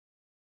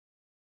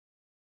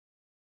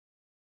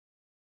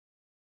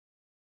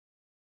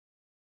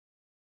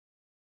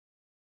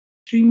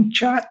stream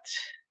chat.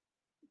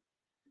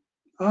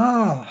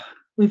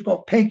 We've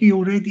got Peggy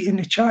already in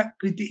the chat.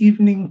 Good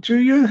evening to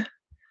you.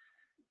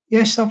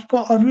 Yes, I've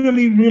got a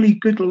really, really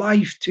good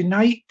live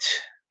tonight.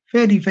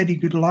 Very, very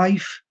good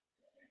live.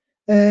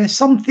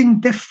 Something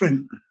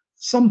different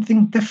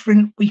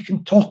we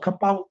can talk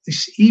about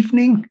this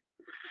evening,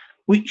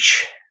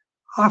 which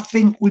I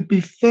think would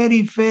be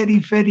very, very,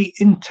 very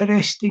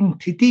interesting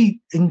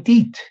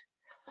indeed.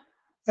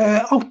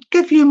 I'll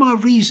give you my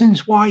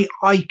reasons why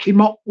I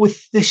came up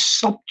with this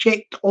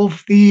subject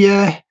of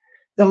the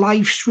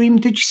live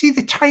stream. Did you see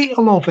the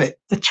title of it?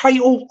 The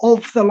title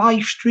of the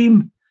live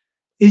stream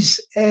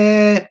is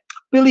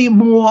Billy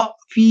Moore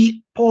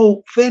v.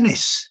 Paul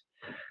Venis.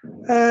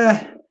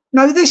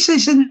 Now, this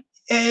isn't,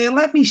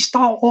 let me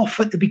start off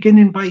at the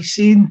beginning by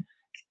saying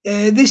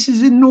this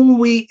is in no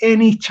way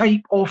any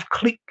type of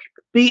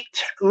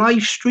clickbait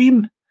live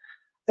stream,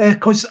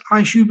 because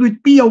as you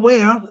would be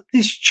aware,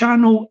 this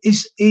channel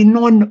is a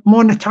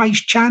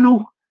non-monetized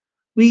channel.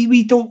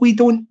 We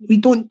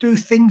don't do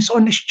things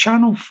on this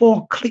channel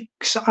for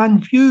clicks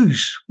and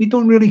views. We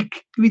don't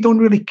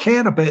really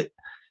care about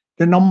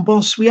the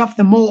numbers. We have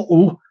the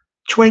motto,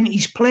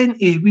 20's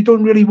plenty. We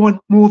don't really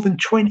want more than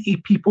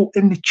 20 people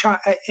in the chat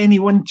at any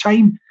one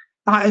time.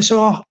 That is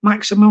our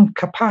maximum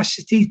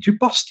capacity to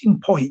busting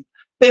point.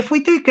 But if we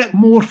do get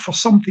more for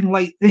something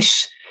like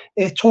this,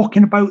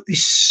 talking about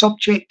this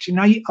subject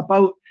tonight,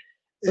 about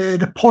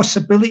the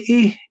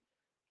possibility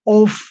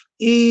of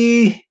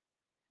a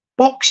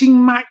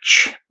boxing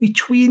match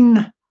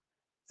between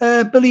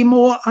Billy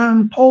Moore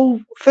and Paul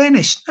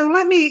Venis. Now,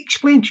 let me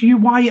explain to you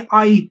why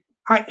I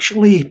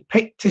actually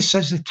picked this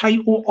as the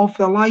title of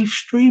the live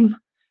stream.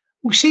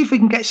 We'll see if we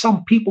can get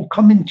some people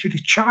coming to the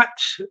chat.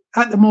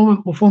 At the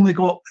moment, we've only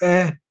got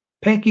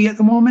Peggy at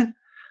the moment.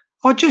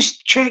 I'll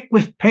just check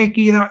with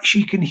Peggy that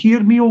she can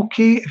hear me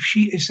okay, if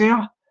she is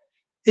there.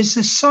 Is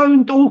the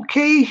sound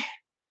okay?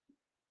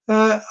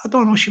 I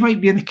don't know, she might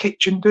be in the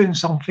kitchen doing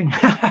something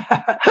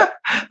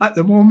at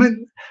the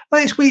moment.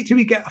 Let's wait till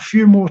we get a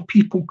few more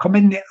people come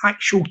in the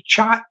actual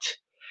chat,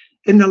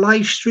 in the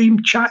live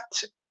stream chat,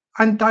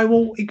 and I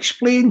will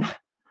explain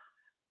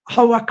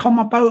how I come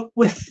about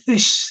with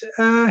this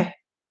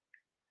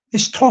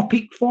this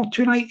topic for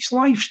tonight's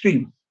live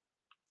stream.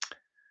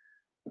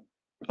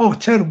 Oh,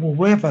 terrible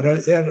weather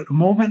out there at the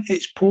moment.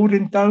 It's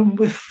pouring down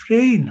with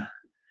rain.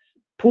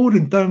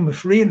 Pouring down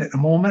with rain at the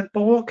moment,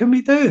 but what can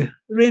we do?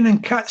 Raining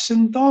cats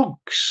and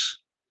dogs.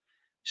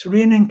 It's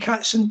raining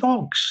cats and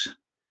dogs.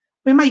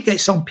 We might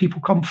get some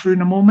people come through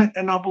in a moment,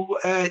 and I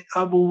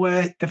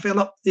will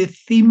develop the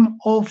theme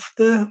of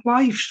the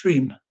live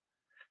stream.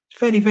 It's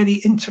very, very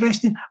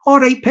interesting. All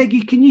right,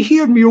 Peggy, can you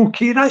hear me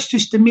okay? That's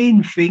just the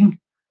main thing.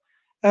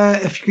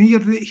 If you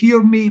can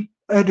hear me,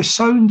 the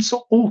sound's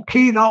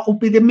okay, that'll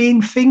be the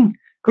main thing.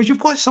 Because you've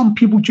got some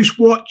people just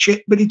watch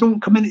it, but they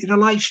don't come into the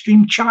live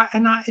stream chat,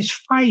 and that is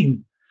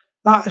fine.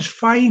 That is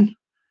fine.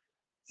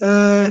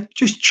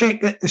 Just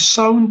check that the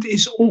sound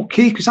is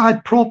okay, because I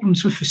had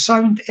problems with the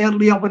sound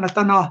earlier when I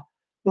done a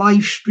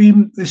live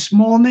stream this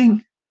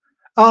morning.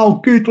 Oh,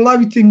 good,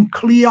 loud and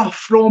clear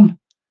from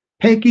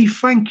Peggy.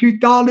 Thank you,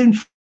 darling,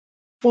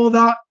 for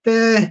that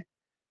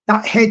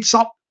that heads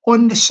up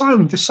on the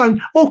sound. The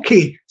sound,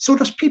 okay. So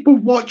there's people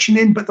watching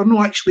in, but they're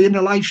not actually in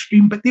the live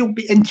stream, but they'll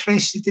be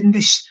interested in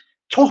this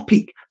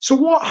topic. So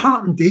what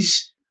happened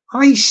is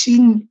I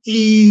seen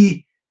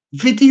a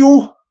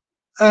video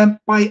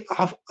by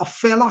a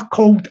fella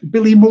called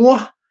Billy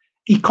Moore.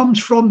 He comes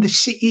from the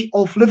city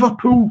of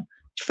Liverpool.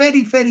 It's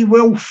very, very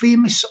well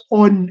famous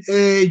on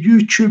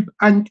YouTube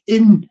and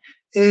in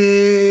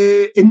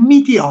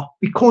media,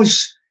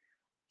 because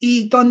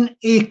he done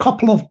a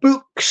couple of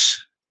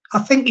books. I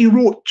think he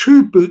wrote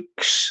 2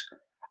 books,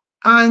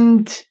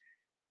 and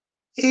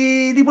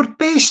they were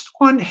based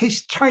on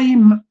his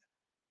time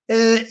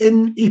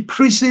in a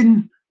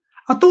prison.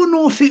 I don't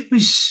know if it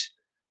was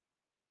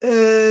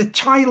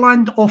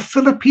Thailand or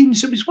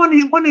Philippines. It was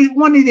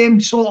one of them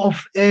sort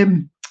of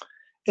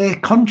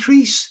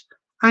countries,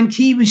 and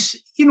he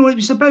was, you know, it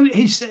was about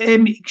his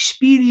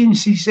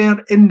experiences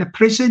there in the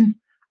prison,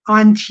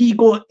 and he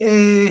got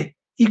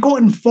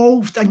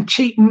involved and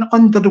taken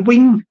under the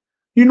wing,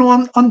 you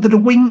know, under the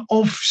wing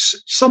of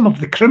some of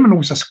the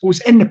criminals, I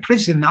suppose, in the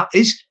prison, that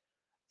is.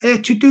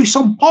 To do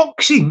some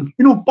boxing,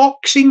 you know,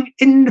 boxing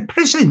in the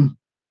prison.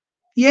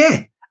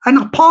 Yeah, and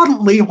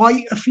apparently,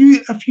 like, if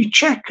you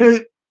check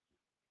out,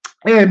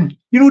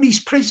 you know,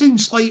 these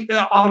prisons like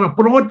that are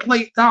abroad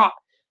like that,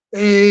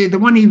 the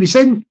one he was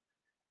in,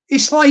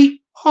 it's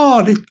like,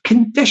 oh, the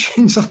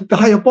conditions are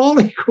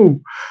diabolical,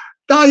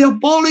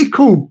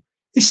 diabolical.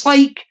 It's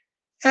like,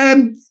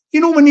 you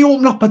know, when you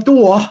open up a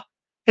door,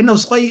 and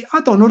there's like,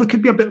 I don't know, there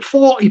could be about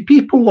 40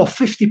 people or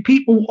 50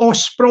 people all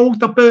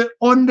sprawled about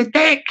on the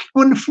deck,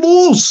 on the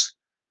floors.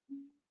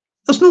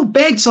 There's no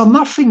beds or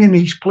nothing in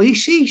these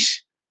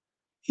places.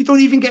 You don't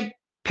even get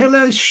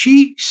pillows,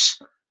 sheets,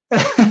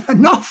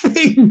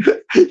 nothing.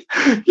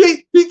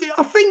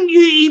 I think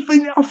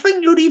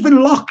you're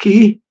even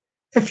lucky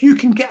if you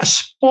can get a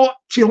spot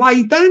to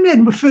lie down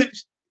in without,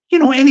 you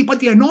know,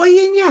 anybody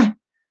annoying you.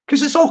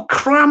 because it's all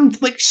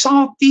crammed like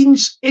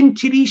sardines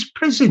into these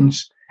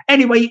prisons.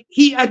 Anyway,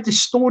 he had the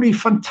story,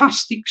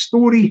 fantastic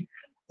story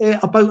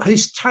about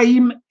his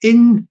time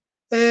in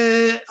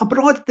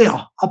abroad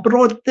there,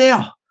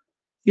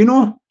 you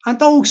know,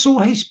 and also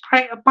his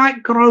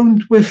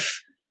background with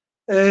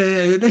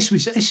this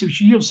was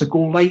years ago,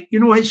 like, you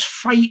know, his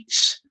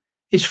fights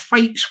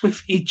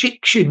with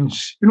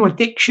Egyptians, you know,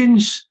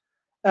 addictions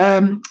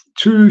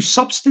to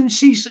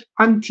substances,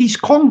 and he's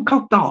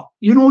conquered that,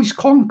 you know,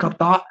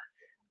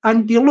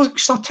 and he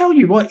looks, I'll tell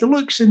you what, he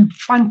looks in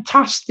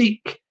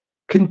fantastic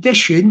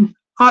condition.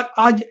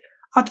 I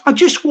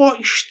just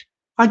watched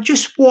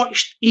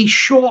a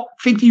short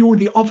video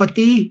the other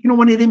day, you know,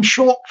 one of them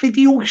short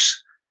videos,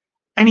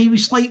 and he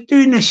was like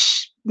doing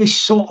this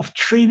sort of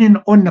training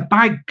on the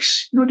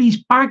bags, you know,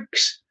 these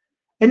bags,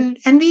 and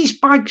these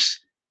bags,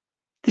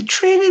 the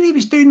training he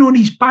was doing on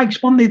these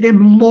bags, one of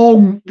them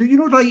long, you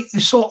know, like the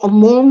sort of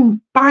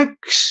long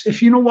bags,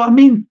 if you know what I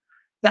mean,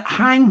 that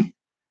hang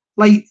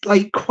like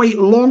quite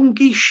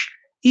longish.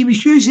 He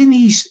was using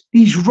these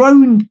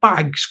round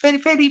bags, very,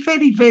 very,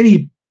 very,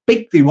 very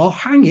big. They were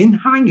hanging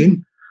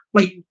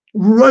like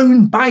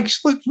round bags,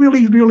 looked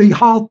really, really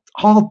hard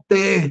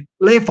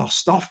leather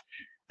stuff.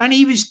 And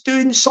he was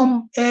doing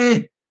some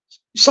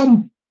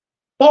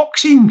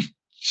boxing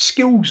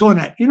skills on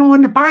it, you know,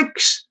 on the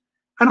bags.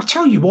 And I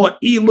tell you what,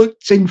 he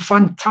looked in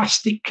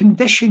fantastic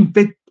condition,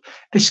 did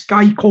this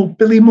guy called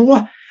Billy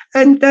Moore.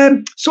 And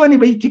so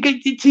anyway, to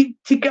get,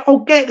 I'll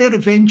get there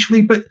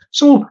eventually. But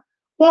so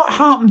what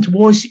happened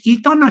was he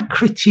done a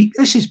critique.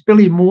 This is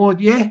Billy Moore,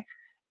 yeah.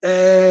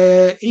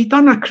 He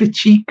done a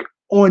critique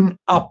on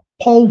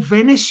Paul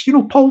Venis. You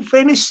know Paul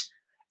Venis.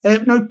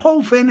 Now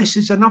Paul Venis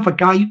is another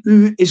guy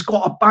who has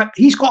got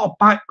he's got a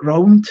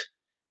background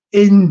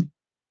in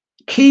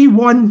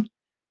K1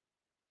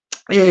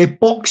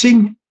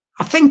 boxing.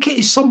 I think it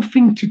is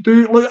something to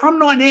do. Look, I'm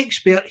not an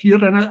expert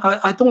here, and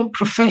I don't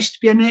profess to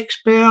be an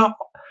expert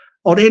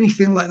or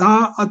anything like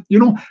that, you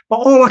know. But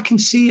all I can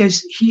say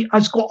is he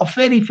has got a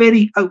very,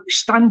 very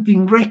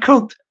outstanding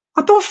record.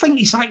 I don't think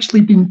he's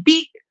actually been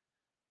beat,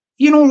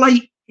 you know,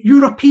 like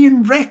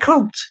European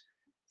record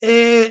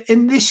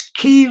in this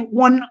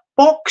K1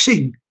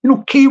 boxing. You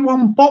know,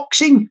 K1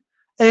 boxing.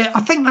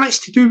 I think that's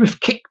to do with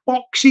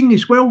kickboxing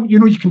as well. You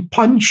know, you can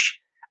punch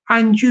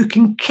and you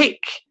can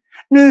kick.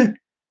 Now,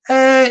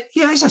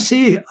 yeah, as I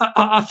say,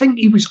 I think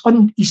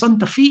he's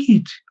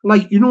undefeated.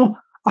 Like, you know,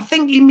 I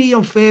think he may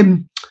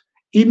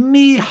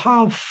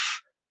have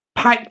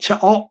packed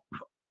it up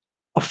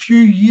a few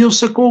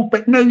years ago,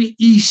 but now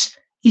he's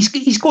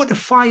got the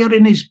fire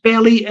in his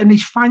belly and he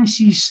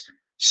fancies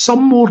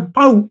some more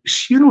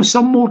bouts. You know,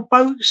 some more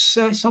bouts.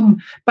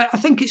 But I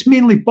think it's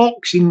mainly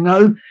boxing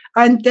now,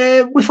 and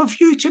with a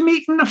view to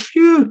making a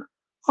few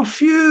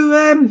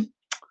quid,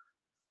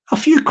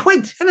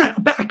 innit? A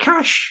bit of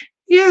cash.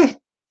 Yeah.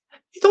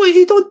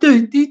 You don't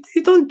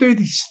do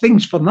these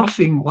things for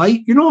nothing,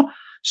 like, you know.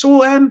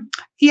 So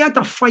he had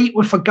a fight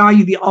with a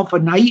guy the other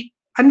night,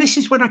 and this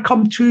is when I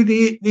come to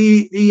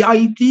the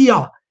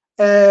idea,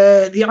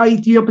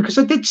 because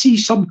I did see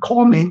some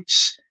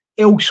comments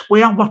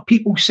elsewhere where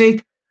people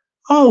said,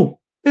 "Oh,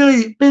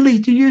 Billy,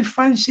 do you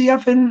fancy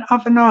having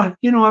a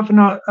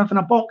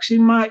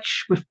boxing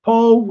match with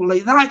Paul,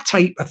 like that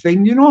type of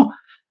thing, you know?"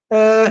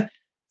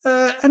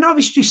 And I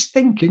was just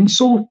thinking,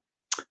 so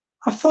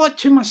I thought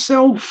to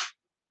myself,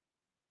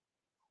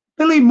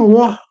 Billy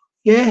Moore,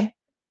 yeah,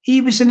 he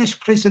was in his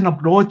prison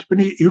abroad when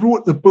he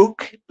wrote the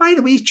book. By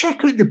the way,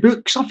 check out the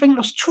books. I think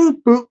there's 2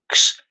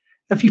 books.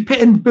 If you put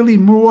in Billy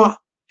Moore,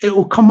 it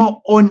will come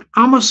up on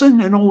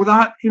Amazon and all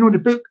that. You know,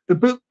 the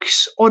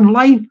books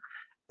online.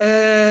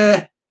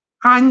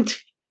 And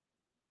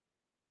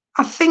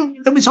I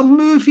think there was a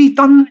movie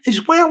done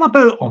as well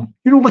about him.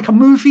 You know, like a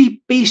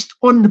movie based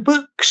on the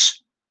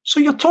books. So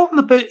you're talking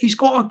about he's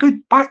got a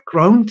good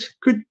background,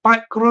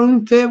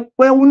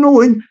 well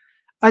known.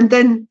 And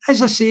then,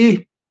 as I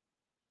say,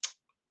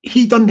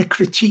 he done the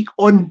critique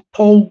on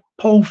Paul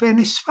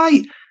Venis'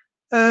 fight.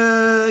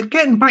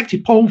 Getting back to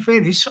Paul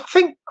Venis, I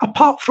think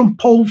apart from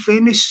Paul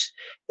Venis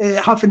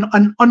having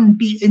an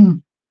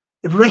unbeaten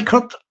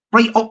record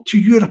right up to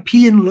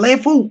European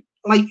level,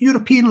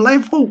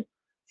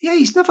 yeah,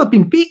 he's never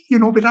been beat, you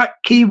know, with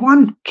that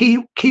K1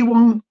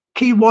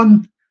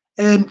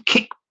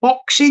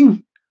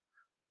 kickboxing.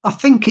 I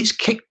think it's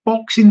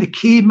kickboxing. The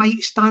K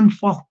might stand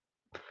for,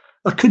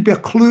 there could be a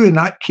clue in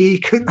that K,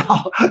 couldn't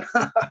there?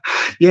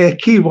 Yeah,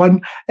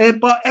 K1.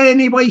 But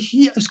anyway,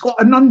 he has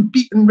got an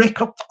unbeaten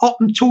record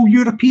up until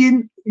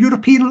European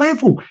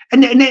level.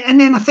 And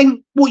then I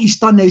think what he's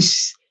done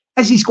is,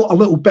 as he's got a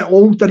little bit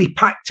older, he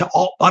packed it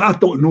up, or I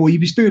don't know, he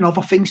was doing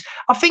other things.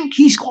 I think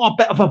he's got a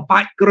bit of a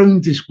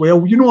background as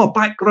well, you know, a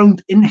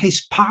background in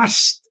his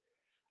past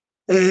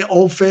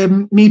of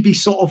maybe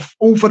sort of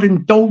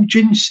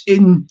overindulgence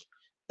in,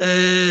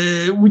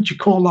 what do you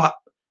call that?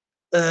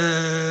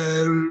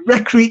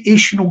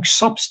 Recreational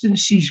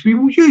substances. We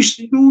will use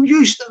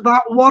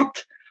that word,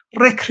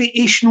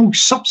 recreational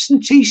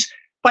substances.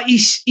 But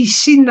he's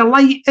seen the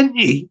light, isn't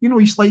he? You know,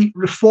 he's like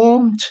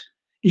reformed.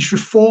 he's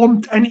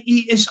reformed, and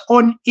he is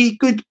on a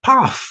good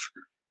path.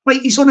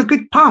 Like, he's on a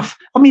good path.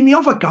 I mean, the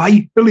other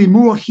guy, Billy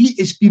Moore, he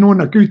has been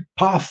on a good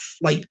path.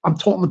 Like, I'm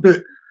talking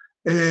about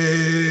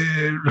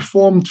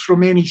reformed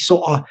from any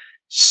sort of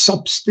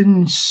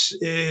substance,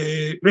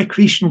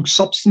 recreational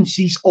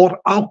substances or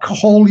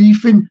alcohol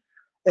even,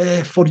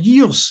 for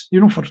years,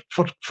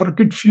 for a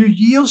good few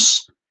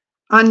years.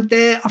 And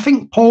I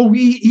think Paul,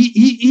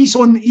 he's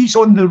on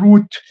the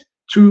road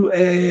to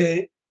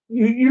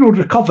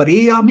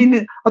recovery. I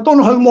mean, I don't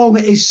know how long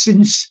it is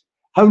since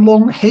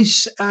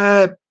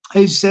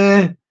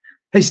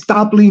his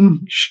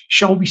dabbling,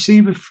 shall we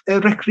say, with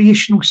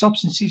recreational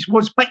substances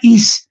was, but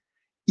he's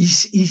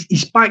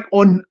back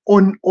on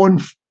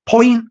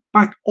point,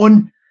 back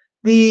on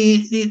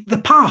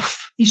the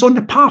path. He's on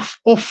the path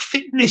of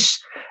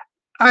fitness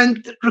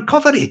and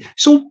recovery.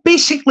 So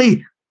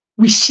basically,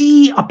 we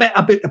see a bit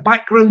about the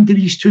background of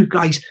these two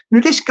guys.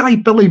 Now, this guy,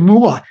 Billy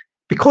Moore,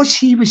 because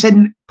he was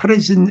in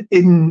prison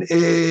in,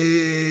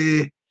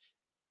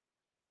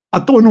 I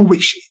don't know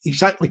which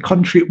exactly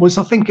country it was.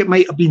 I think it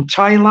might have been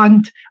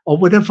Thailand or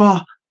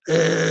whatever,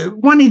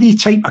 one of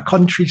these type of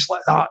countries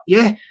like that,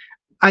 yeah?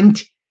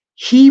 And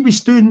he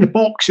was doing the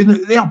boxing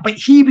out there, but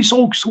he was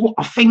also,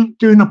 I think,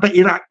 doing a bit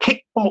of that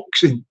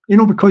kickboxing,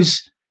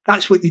 because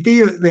that's what they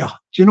do out there.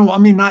 Do you know what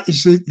I mean? That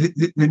is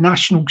the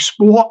national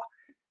sport,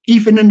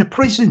 even in the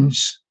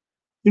prisons,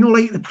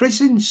 like the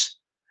prisons.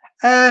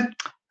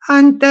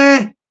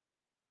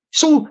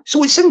 So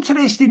it's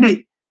interesting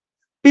that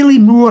Billy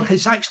Moore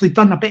has actually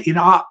done a bit of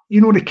that,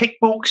 the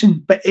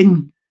kickboxing, but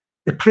in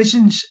the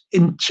prisons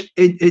in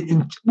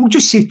we'll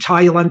just say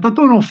Thailand. I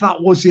don't know if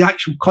that was the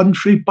actual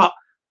country, but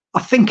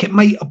I think it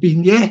might have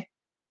been, yeah,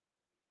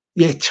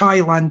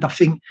 Thailand, I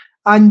think.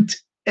 And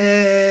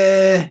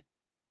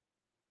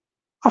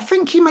I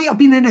think he might have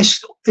been in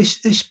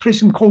this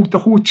prison called the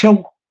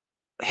Hotel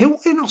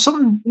Hilton or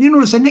something.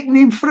 There's a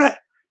nickname for it.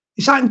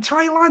 Is that in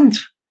Thailand?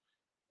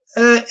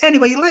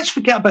 Anyway, let's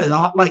forget about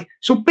that. Like,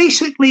 so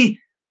basically,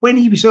 when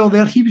he was over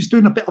there, he was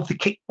doing a bit of the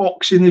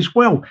kickboxing as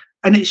well.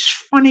 And it's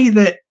funny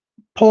that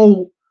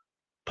Paul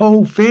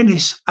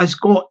Venis has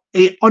got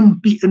an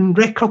unbeaten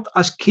record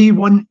as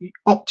K1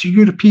 up to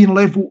European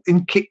level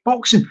in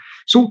kickboxing.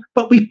 So,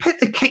 but we put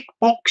the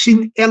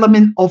kickboxing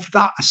element of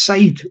that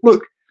aside.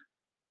 Look,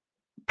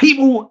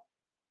 people,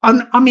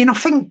 and I mean, I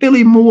think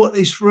Billy Moore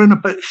is around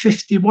about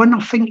 51. I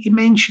think he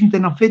mentioned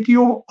in a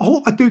video. I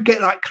hope I do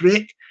get that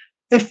correct.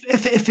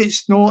 If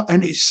it's not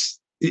and it's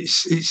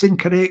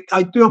incorrect,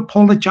 I do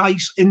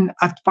apologise in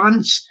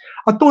advance.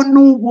 I don't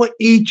know what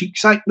age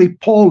exactly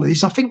Paul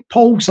is. I think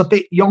Paul's a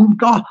bit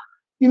younger.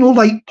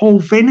 Like Paul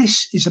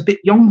Venis is a bit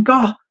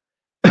younger.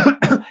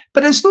 But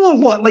there's not a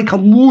lot, like a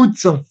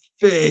loads of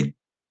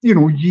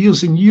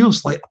years and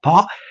years like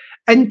apart.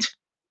 And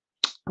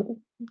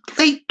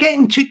like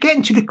getting to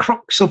the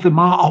crux of the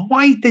matter,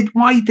 why did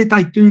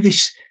I do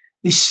this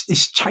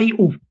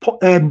title,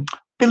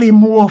 Billy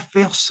Moore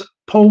versus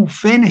Paul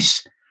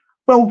Venis?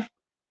 Well,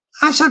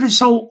 as a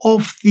result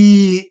of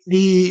the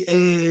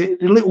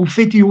little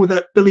video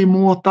that Billy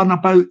Moore done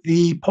about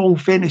the Paul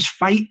Venis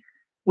fight,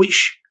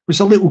 which was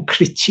a little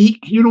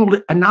critique,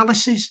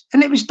 analysis,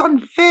 and it was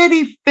done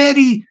very,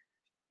 very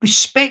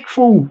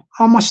respectful,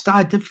 I must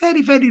add,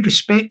 very, very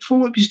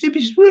respectful. It was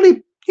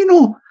really,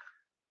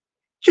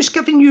 just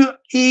giving you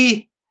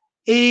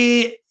a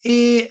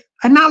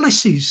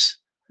analysis,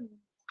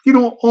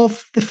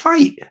 of the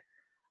fight,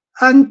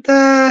 and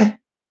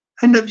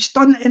it was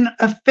done in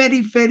a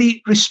very,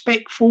 very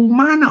respectful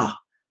manner,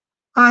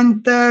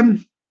 and I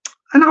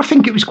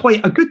think it was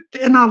quite a good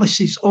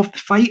analysis of the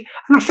fight.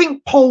 And I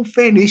think Paul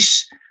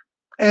Venis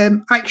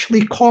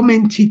actually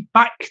commented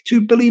back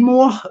to Billy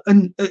Moore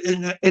in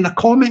a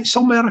comment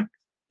somewhere or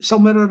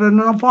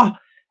another.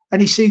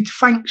 And he said,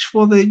 thanks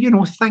for the,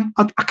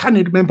 I can't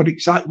remember the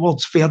exact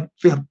words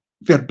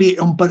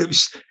verbatim, but it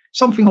was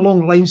something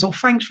along the lines of,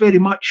 thanks very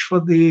much for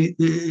the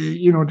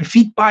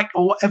feedback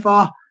or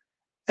whatever.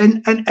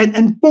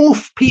 And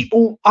both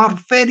people are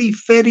very,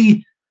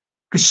 very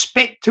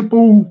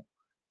respectable,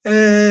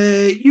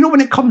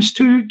 when it comes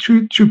to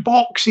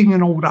boxing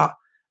and all that.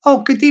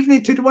 Oh, good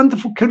evening to the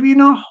wonderful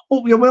Karina.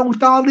 Hope you're well,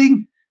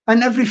 darling.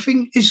 And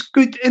everything is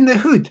good in the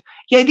hood.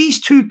 Yeah, these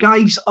two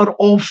guys are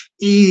of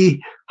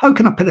how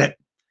can I put it?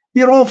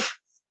 They're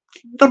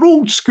they're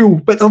old school,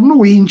 but they're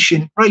no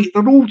ancient, right?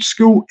 They're old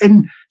school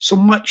in so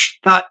much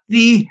that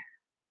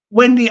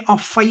when they are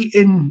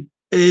fighting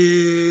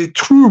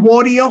true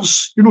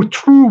warriors,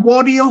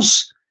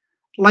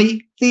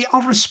 like they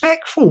are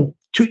respectful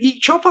to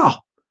each other.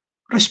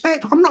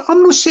 Respect. I'm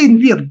not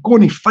saying they're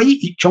going to fight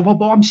each other,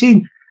 but I'm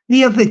saying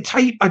they're the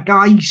type of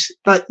guys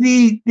that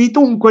they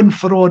don't go in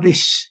for all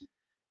this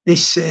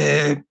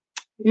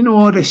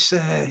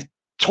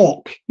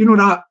talk.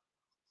 That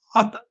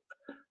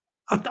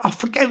I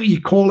forget what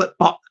you call it,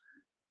 but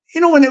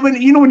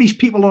when these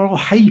people are all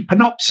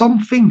hyping up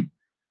something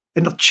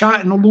and they're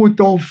chatting a load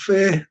of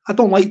I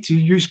don't like to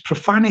use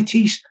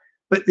profanities,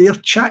 but they're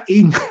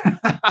chatting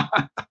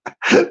that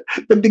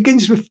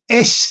begins with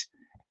S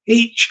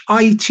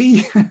HIT.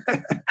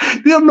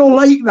 They're not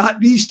like that.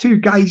 These two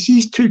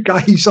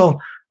guys are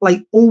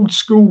like old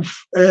school,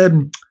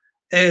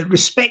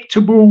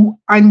 respectable,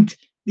 and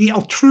they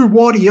are true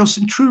warriors.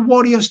 And true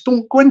warriors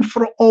don't go in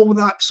for all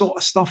that sort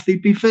of stuff.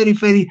 They'd be very,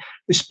 very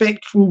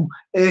respectful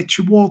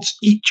towards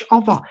each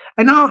other.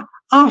 And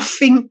I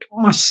think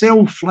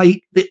myself,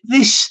 like, that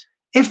this,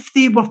 if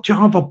they were to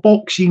have a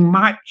boxing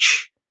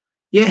match,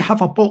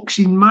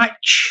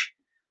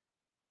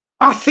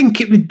 I think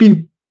it would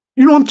be,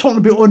 I'm talking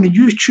about on the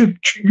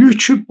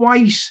YouTube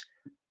wise,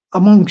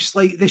 amongst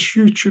like this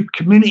YouTube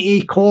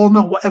community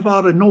corner,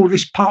 whatever, and all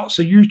these parts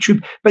of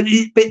YouTube. But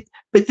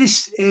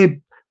this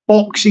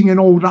boxing and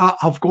all that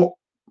have got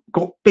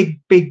big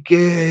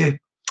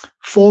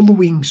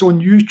followings on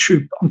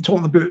YouTube. I'm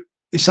talking about,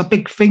 it's a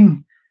big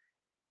thing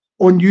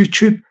on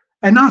YouTube,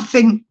 and I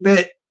think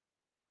that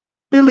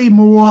Billy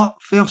Moore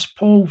versus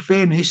Paul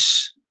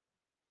Venis.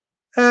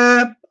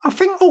 I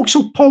think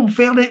also Paul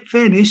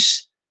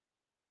Venis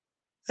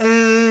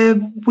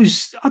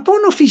was, I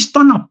don't know if he's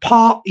done a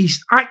part,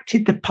 he's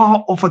acted the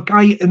part of a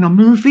guy in a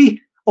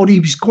movie, or he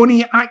was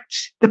going to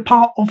act the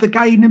part of a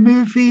guy in a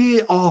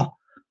movie, or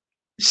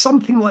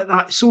something like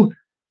that. So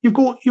you've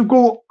got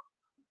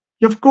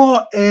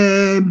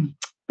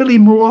Billy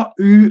Moore,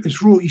 who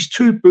has wrote his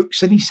 2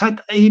 books, and he's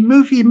had a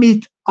movie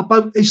made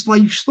about his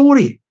life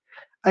story.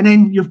 And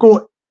then you've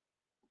got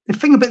the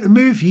thing about the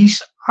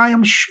movies. I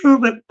am sure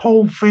that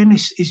Paul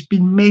Venis has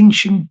been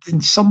mentioned in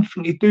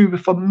something to do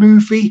with a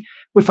movie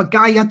with a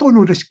guy. I don't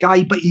know this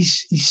guy, but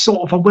he's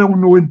sort of a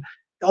well-known,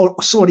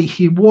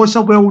 he was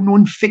a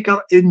well-known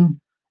figure in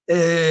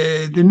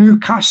the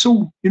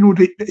Newcastle. I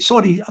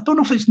don't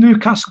know if it's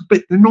Newcastle,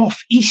 but the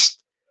North East,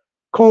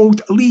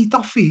 called Lee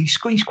Duffy. He's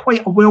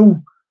quite a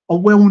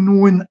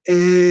well-known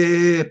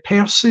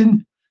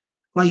person,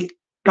 like,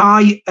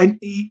 guy, and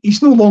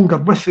he's no longer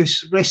with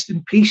us, rest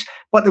in peace.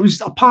 But there was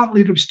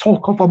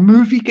talk of a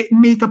movie getting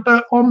made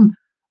about him,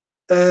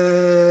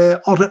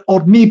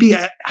 or maybe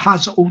it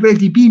has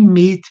already been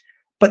made.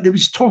 But there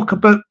was talk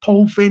about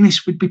Paul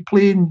Venis would be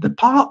playing the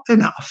part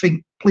in it. I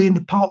think playing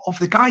the part of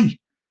the guy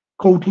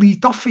called Lee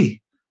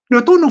Duffy. Now,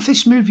 I don't know if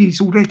this movie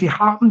has already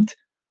happened,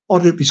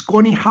 or it was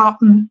going to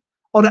happen,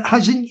 or it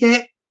hasn't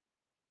yet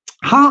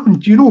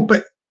happened.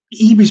 But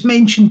he was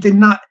mentioned in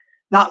that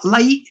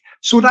light.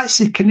 So that's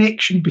the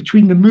connection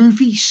between the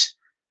movies.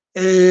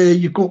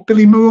 You've got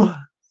Billy Moore,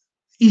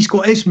 he's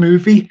got his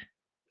movie,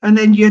 and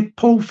then you had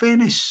Paul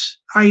Venis,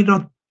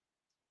 either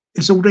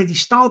has already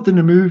starred in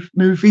a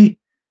movie,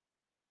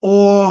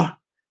 or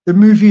the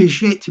movie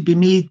is yet to be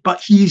made,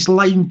 but he's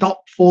lined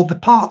up for the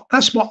part.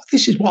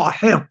 This is what I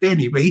heard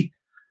anyway.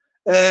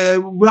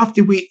 We'll have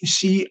to wait and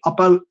see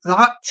about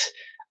that.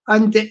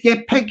 And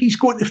Peggy's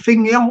got the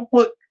thing here.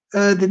 Look,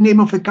 the name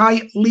of the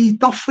guy, Lee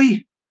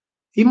Duffy.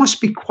 He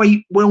must be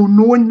quite well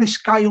known, this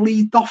guy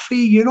Lee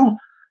Duffy,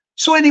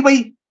 So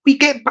anyway, we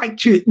get back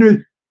to it now.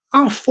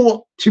 I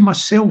thought to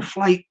myself,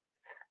 like,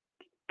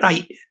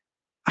 right,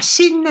 I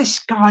seen this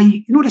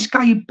guy, this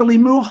guy Billy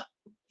Moore.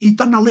 He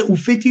done a little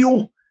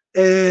video,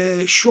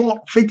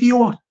 short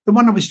video. The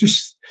one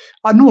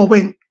I know I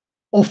went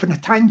off on a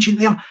tangent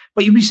there,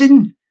 but he was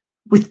in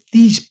with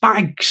these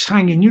bags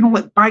hanging,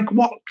 like bag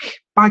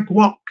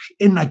work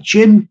in a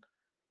gym.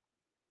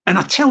 And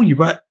I tell you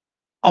what,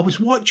 I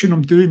was watching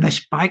him doing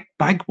this bag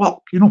work,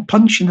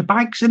 punching the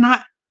bags and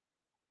that.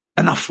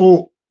 And I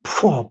thought,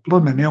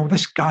 blooming hell,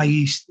 this guy,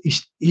 he's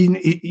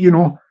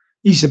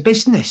a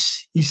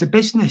business. He's a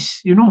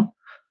business,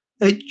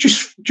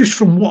 just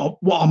from what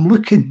I'm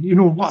looking,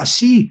 what I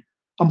see,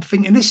 I'm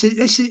thinking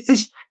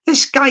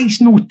this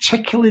guy's no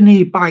tickling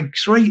any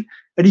bags, right?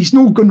 And he's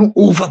not going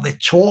over the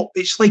top.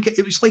 It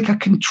was like a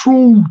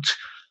controlled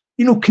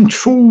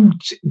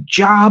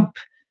jab,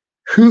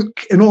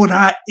 hook and all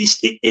that.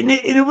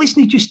 It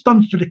wasn't just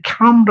done for the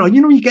camera.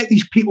 You get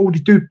these people who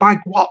do bag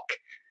work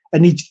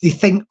and they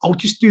think, I'll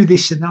just do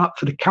this and that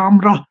for the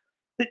camera.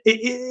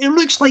 It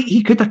looks like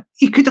he could have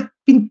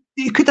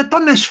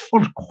done this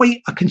for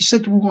quite a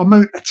considerable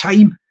amount of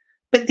time,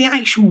 but the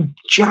actual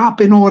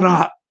jab and all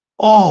that,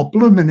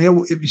 blooming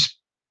hell, it was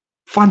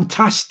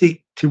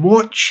fantastic to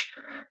watch.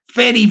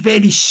 Very,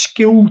 very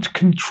skilled,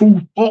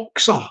 controlled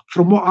boxer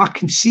from what I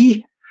can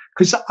see,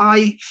 because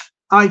I've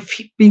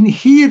been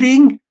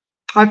hearing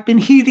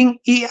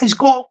he has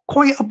got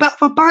quite a bit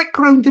of a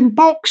background in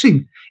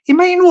boxing. He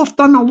may not have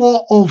done a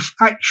lot of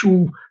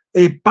actual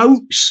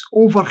bouts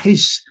over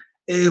his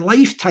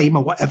lifetime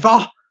or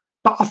whatever,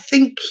 but I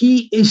think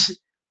he is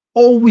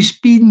always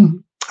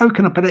been, how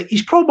can I put it,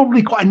 he's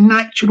probably got a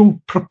natural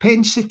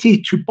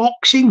propensity to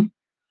boxing.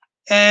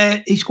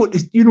 He's got the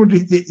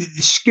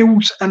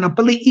skills and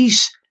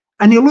abilities,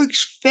 and he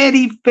looks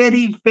very,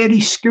 very,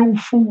 very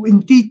skillful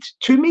indeed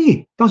to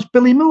me, does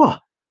Billy Moore.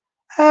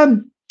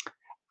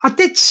 I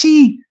did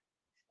see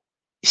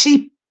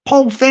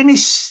Paul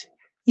Venis.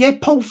 Yeah,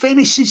 Paul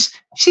Venis is.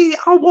 See,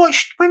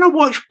 when I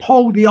watched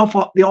Paul the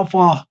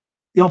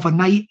other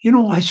night,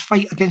 his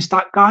fight against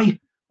that guy,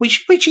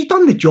 which he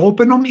done the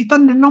job on him. He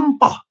done the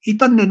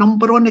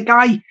number on the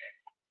guy.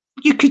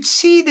 You could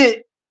see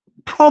that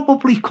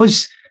probably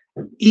because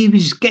he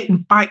was getting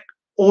back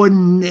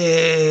on,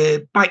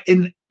 back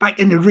in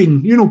the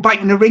ring. You know,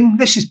 back in the ring.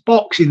 This is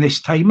boxing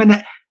this time,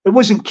 and it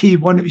wasn't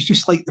K1. It was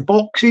just like the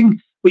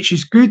boxing, which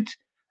is good.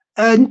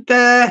 And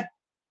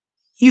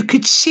you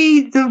could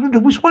see there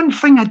was one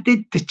thing I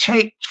did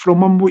detect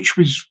from him, which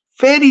was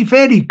very,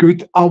 very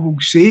good. I will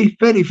say,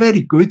 very,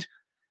 very good.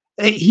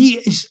 He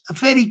is a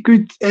very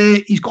good.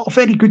 He's got a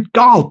very good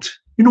guard.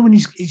 You know, when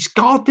he's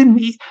guarding,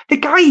 the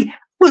guy.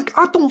 Look,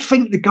 I don't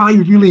think the guy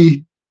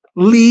really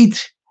laid.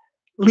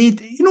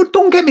 You know,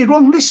 don't get me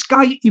wrong. This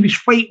guy he was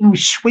fighting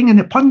was swinging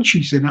the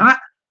punches and that.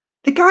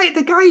 That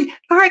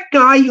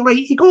guy, like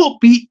he got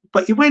beat,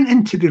 but he went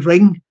into the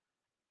ring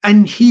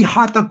and he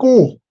had a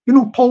go. You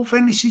know, Paul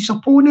Venis'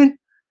 opponent.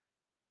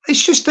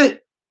 It's just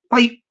that,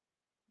 like,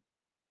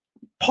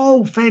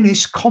 Paul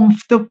Venis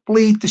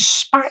comfortably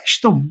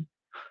dispatched him,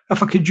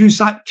 if I could use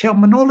that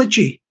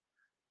terminology.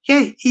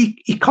 Yeah,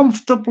 he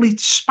comfortably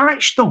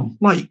dispatched him.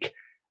 Like,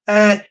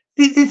 as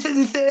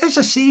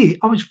I say,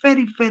 I was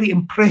very, very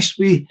impressed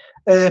with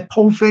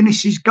Paul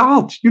Venis'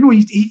 guard. You know, I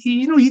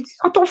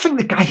don't think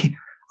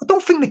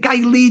the guy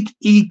laid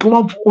a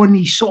glove on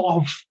his sort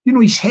of, you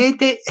know, his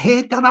head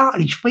or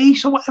his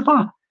face or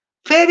whatever.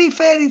 Very,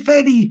 very,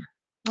 very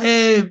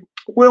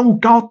well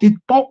guarded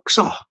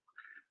boxer.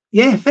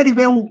 Yeah, very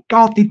well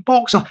guarded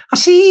boxer. I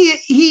see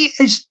he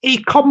is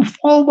a come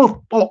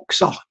forward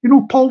boxer. You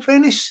know, Paul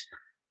Venis,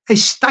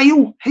 his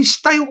style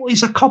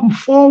is a come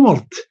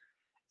forward.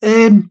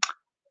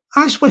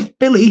 As with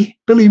Billy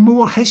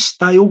Moore, his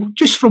style,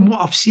 just from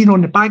what I've seen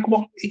on the bag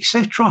work,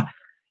 etc.,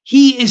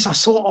 he is a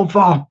sort of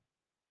how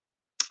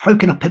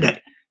can I put it?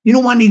 You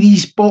know, one of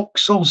these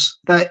boxers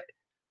that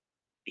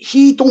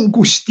he don't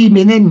go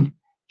steaming in.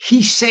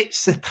 He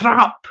sets the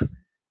trap.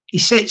 You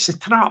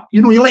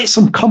know, he lets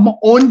them come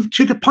on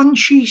to the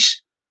punches.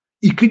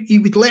 He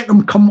would let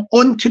them come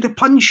on to the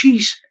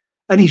punches.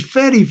 And he's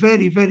very,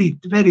 very, very,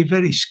 very,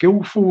 very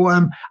skillful.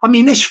 I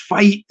mean, this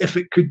fight, if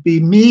it could be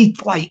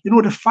made, like, you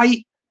know, the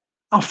fight,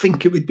 I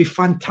think it would be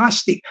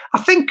fantastic. I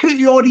think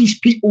all these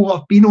people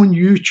have been on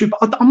YouTube.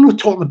 I'm not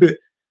talking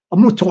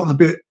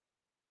about,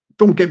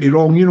 don't get me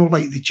wrong, you know,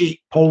 like the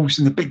Jake Pauls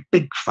and the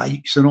big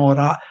fights and all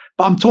that.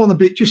 But I'm talking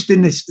about just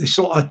in this the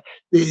sort of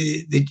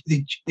the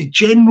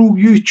general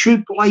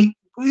YouTube, like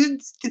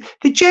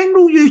the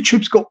general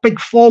YouTube's got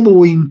big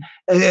following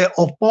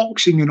of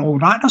boxing and all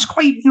that. There's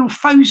quite, you know,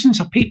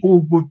 thousands of people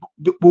will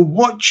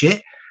watch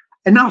it,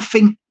 and I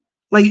think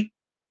like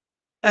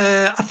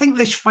I think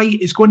this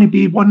fight is going to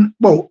be one.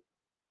 Well,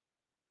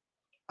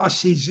 I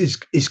say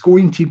is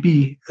going to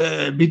be.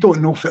 We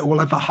don't know if it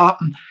will ever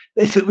happen.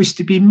 If it was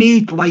to be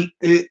made like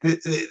the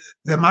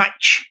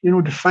match, you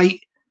know, the fight,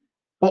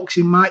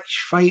 boxing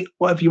match, fight,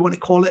 whatever you want to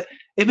call it,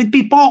 it would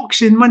be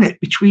boxing, wouldn't it,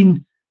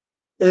 between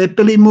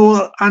Billy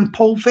Moore and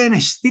Paul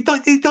Venis. They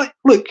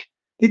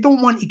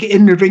don't want to get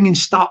in the ring and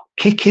start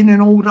kicking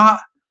and all that,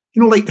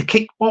 you know, like the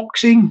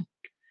kickboxing.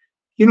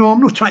 You know,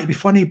 I'm not trying to be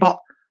funny, but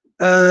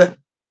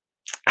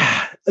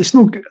it's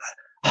no good.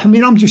 I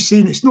mean, I'm just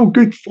saying it's no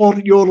good for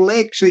your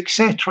legs,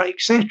 etc.,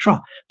 etc.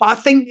 But I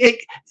think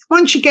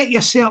once you get to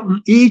a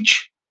certain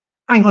age,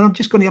 hang on, I'm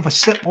just going to have a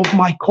sip of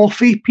my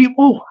coffee,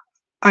 people.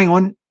 Hang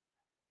on.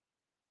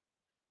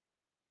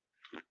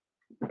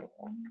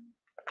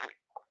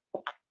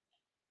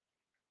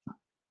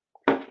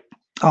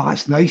 Oh,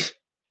 that's nice.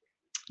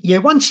 Yeah,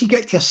 once you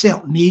get to a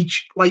certain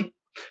age, like,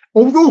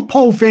 although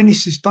Paul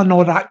Venis has done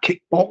all that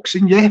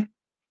kickboxing, yeah,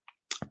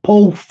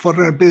 Paul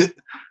for about,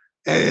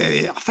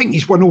 I think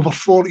he's won over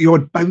 40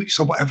 odd bouts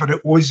or whatever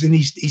it was, and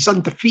he's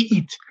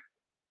undefeated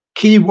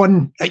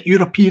K1 at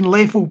European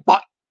level.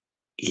 But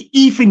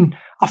even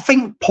I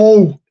think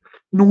Paul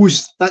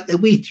knows that the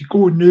way to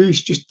go now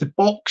is just the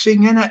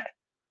boxing in it.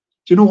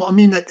 Do you know what I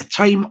mean? At the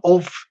time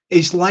of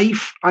his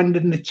life and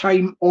in the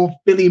time of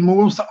Billy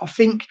Moore's, I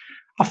think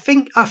a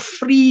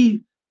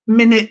 3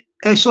 minute,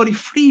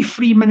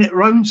 three minute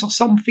rounds or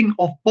something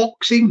of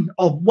boxing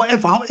or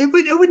whatever. It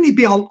wouldn't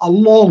be a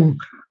long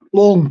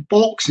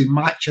boxing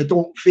match. I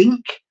don't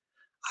think.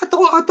 I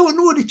don't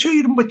know. The two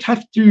of them would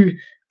have to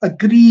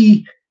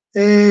agree.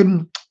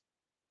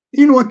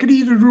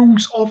 Agree the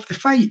rules of the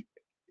fight.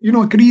 You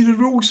know, agree the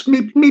rules.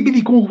 Maybe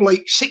they go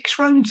like 6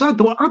 rounds. I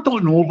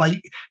don't know.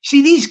 Like,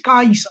 see, these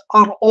guys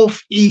are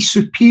of a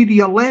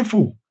superior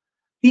level.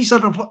 These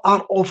are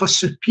of a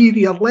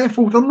superior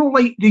level. They're not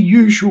like the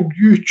usual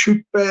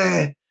YouTube,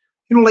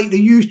 like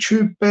the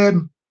YouTube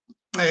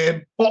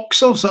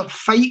boxers or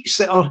fights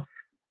that are,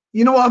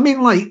 you know what I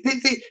mean? Like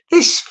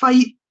this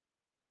fight,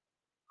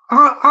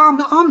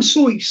 I'm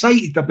so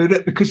excited about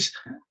it because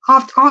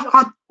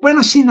when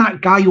I seen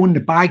that guy on the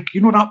bag, you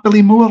know, that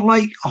Billy Moore,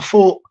 like, I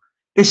thought,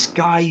 this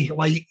guy,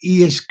 like,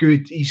 he is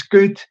good. He's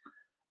good.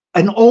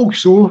 And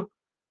also,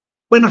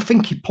 when I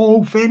think of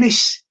Paul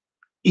Venis,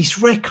 his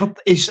record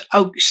is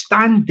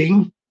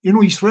outstanding. You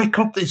know, his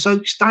record is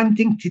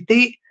outstanding to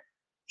date.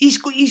 He's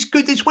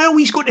good as well.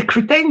 He's got the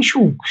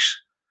credentials.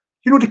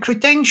 You know, the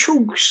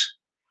credentials.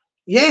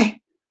 Yeah,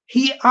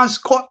 he has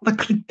got the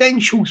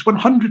credentials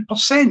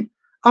 100%.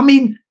 I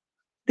mean,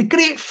 the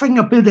great thing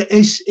about it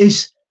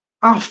is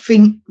I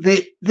think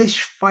that this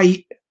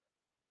fight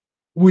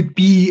would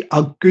be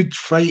a good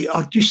fight.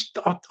 I'm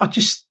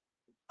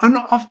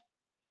not,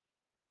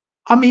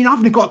 I mean,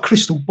 I've not got a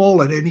crystal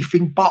ball or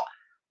anything, but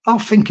I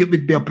think it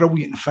would be a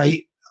brilliant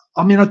fight.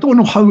 I mean, I don't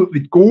know how it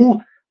would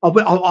go.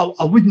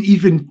 I wouldn't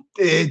even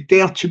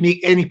dare to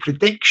make any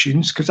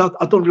predictions because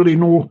I don't really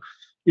know,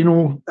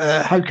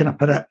 how can I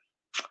put it?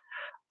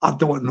 I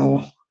don't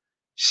know.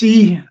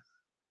 See,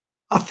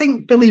 I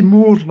think Billy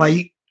Moore,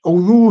 like,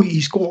 although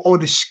he's got all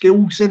the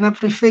skills and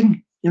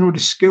everything, the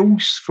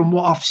skills from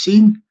what I've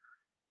seen,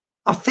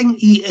 I think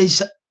he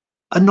is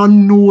an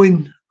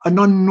unknown, try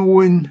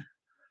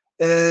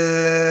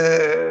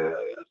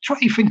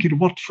to think of the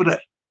word for it.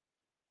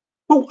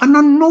 Well, an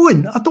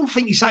unknown. I don't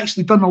think he's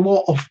actually done a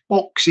lot of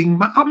boxing.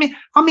 I mean,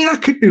 I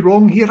could be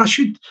wrong here. I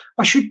should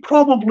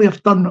probably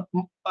have done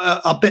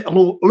a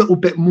little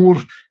bit more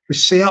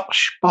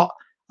research. But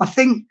I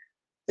think,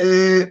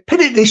 put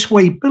it this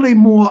way: Billy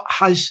Moore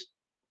has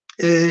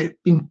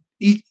been.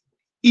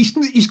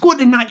 He's got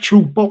the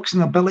natural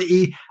boxing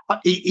ability.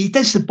 He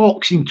does the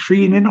boxing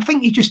training. I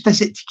think he just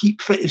does it to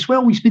keep fit as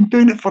well. He's been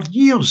doing it for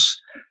years.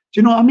 Do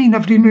you know what I mean?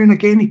 Every now and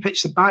again, he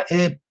puts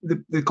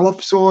the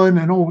gloves on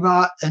and all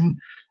that, and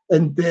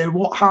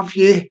what have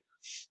you.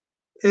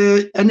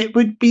 And it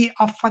would be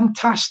a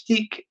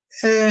fantastic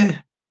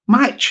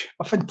match.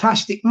 A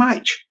fantastic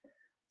match.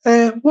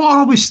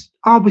 What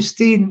I was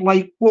saying,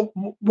 like what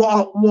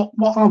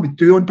I would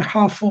do on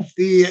behalf of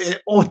the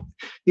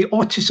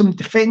Autism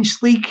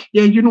Defence League,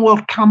 yeah,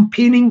 our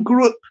campaigning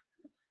group.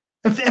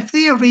 If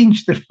they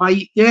arrange the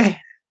fight, yeah,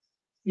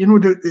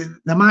 the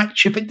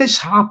match. If it does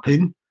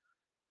happen,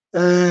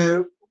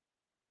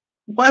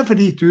 whatever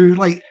they do,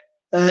 like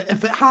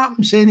if it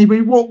happens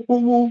anyway, what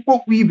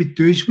we would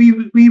do is we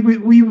would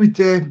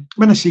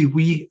when I say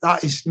we,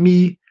 that is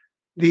me,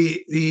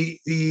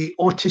 the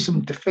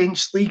Autism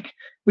Defence League,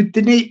 would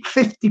donate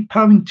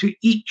 £50 to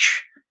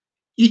each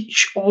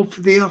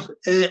of their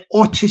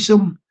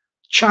autism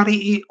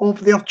charity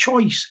of their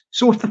choice.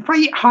 So if the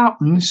fight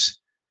happens,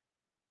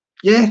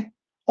 yeah,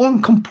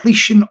 on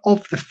completion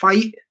of the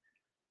fight,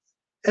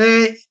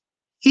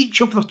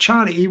 each of their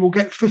charity will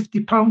get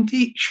 £50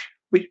 each,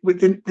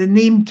 with the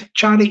named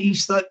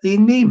charities that they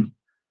name.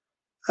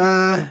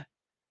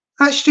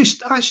 That's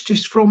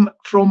just from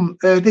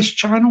this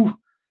channel,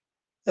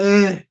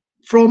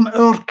 from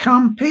our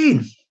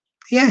campaign.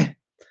 Yeah,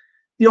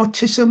 the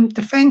Autism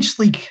Defence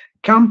League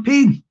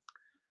campaign.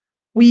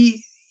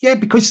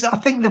 Because I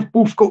think they've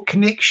both got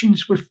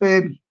connections with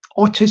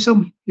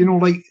autism.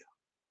 Like,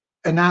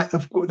 and that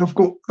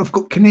they've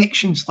got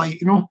connections,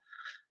 like,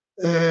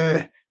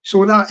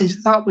 so that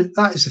is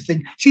the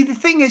thing. See, the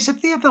thing is,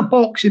 if they have their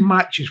boxing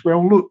matches,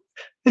 well, look,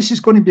 this is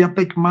going to be a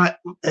big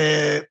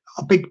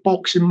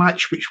boxing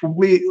match, which will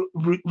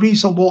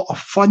raise a lot of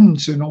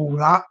funds and all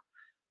that.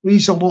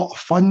 Raise a lot of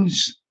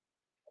funds.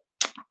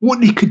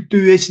 What they could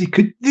do is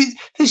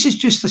this is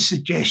just a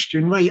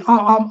suggestion, right?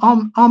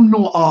 I'm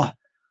not a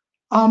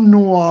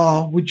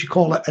would you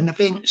call it, an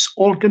events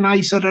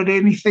organizer or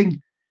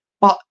anything,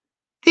 but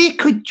they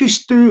could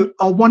just do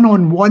a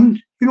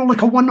one-on-one,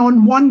 like a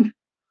one-on-one.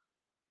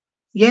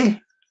 Yeah,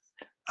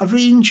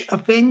 arrange a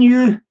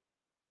venue,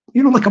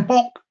 like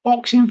a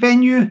boxing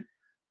venue.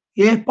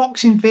 Yeah,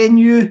 boxing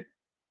venue.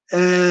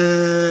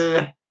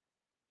 They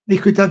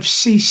could have,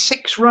 say,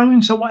 6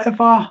 rounds or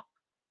whatever.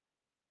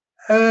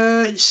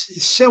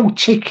 Sell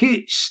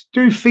tickets,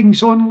 do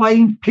things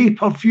online,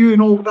 pay-per-view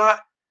and all that.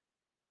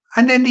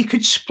 And then they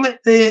could split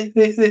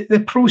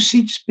the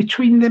proceeds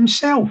between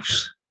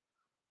themselves.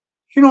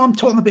 I'm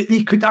talking about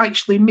they could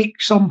actually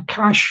make some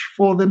cash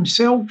for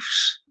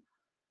themselves.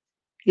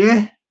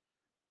 Yeah,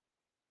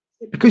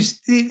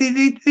 because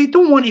they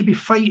don't want to be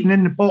fighting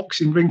in the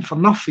boxing ring for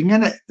nothing,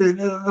 innit?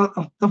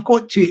 They've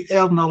got to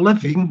earn a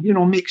living,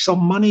 make some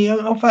money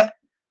out of it.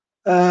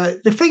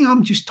 The thing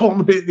I'm just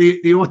talking about,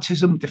 the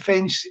Autism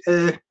Defence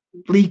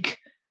League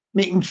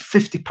making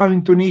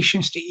 £50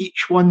 donations to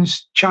each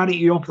one's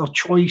charity of their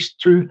choice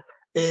to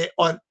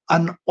an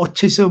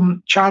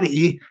autism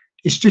charity,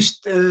 is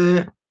just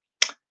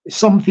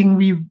something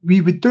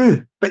we would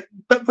do. But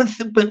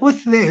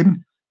with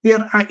them,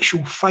 their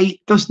actual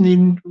fight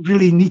doesn't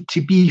really need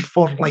to be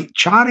for like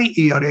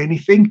charity or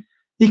anything.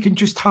 They can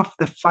just have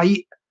the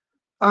fight,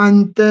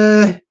 and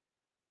they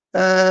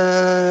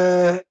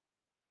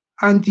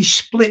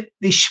split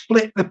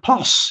the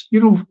purse.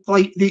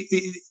 Like they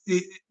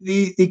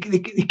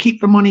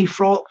keep the money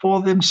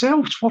for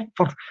themselves for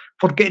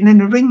getting in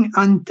the ring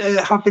and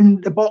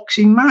having the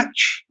boxing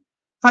match.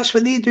 That's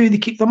what they do. They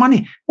keep the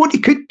money. What they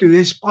could do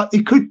is, but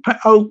they could put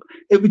out.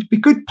 It would be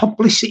good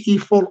publicity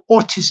for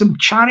autism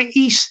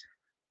charities.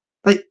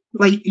 Like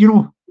they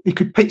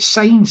could put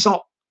signs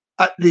up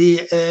at the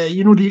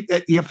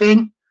at the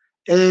event.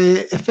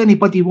 If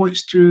anybody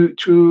wants to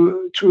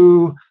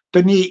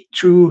donate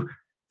to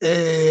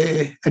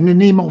in the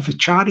name of the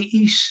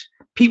charities,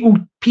 people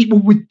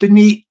would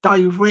donate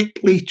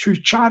directly to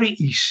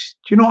charities.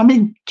 Do you know what I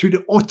mean? To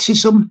the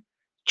autism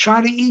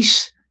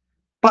charities.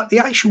 But the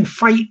actual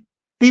fight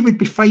they would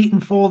be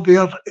fighting for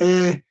their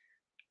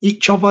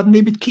each other, and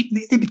they would keep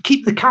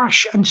the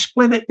cash and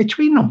split it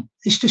between them.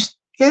 It's just,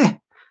 yeah,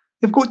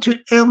 they've got to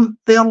earn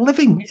a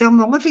living,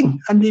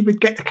 and they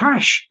would get the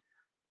cash.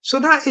 So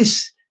that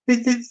is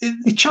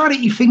the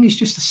charity thing is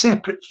just a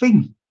separate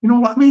thing. You know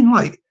what I mean?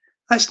 Like,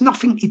 that's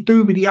nothing to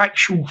do with the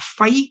actual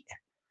fight.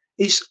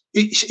 It's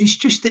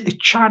just that the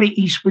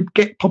charities would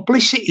get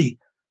publicity.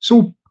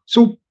 So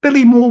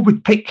Billy Moore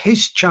would pick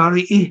his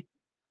charity,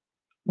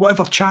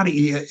 whatever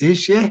charity it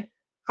is, yeah,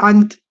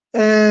 and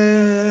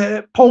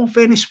Paul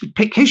Venis would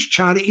pick his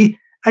charity,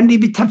 and they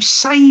would have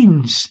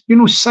signs,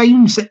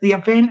 signs at the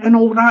event and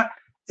all that.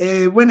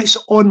 When it's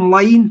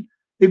online,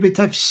 they would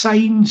have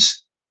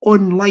signs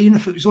online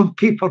if it was on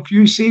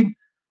pay-per-view saying,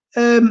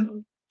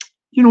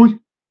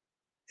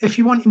 if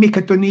you want to make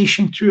a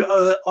donation to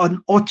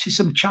an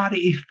autism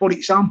charity, for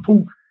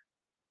example,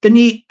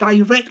 donate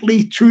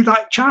directly to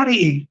that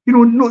charity.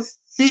 No,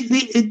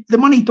 the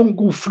money don't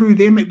go through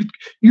them.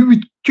 You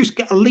would just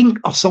get a link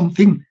or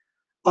something,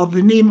 or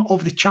the name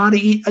of the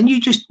charity, and you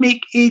just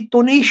make a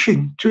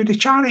donation to the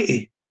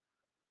charity.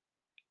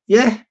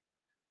 Yeah,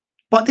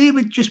 but they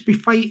would just be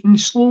fighting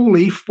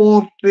slowly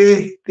for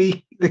the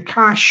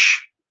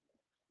cash,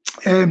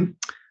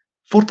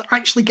 for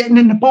actually getting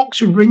in the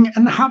boxing ring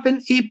and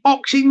having a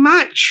boxing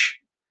match.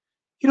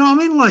 You know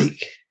what I mean?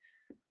 Like,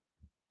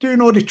 doing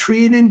all the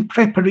training,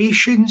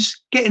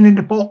 preparations, getting in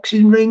the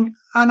boxing ring,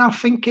 and I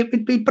think it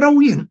would be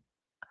brilliant.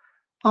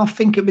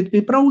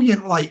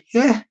 Like,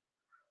 yeah,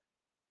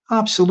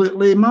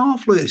 absolutely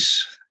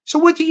marvellous. So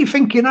what do you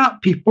think of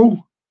that,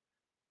 people?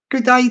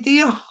 Good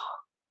idea?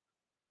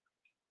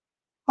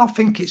 I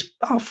think it's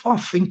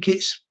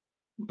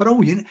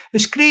brilliant.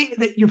 It's great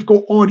that you've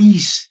got all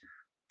these,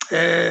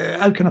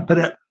 how can I put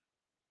it?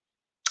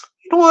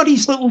 All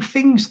these little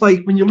things,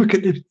 like when you look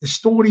at the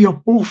story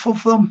of both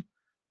of them,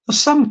 there's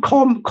some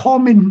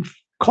common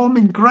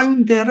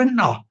ground there, isn't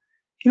there?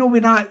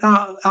 With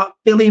that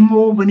Billy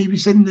Moore, when he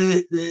was in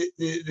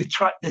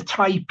the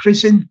Thai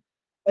prison,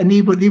 and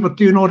they were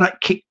doing all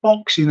that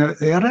kickboxing out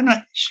there, isn't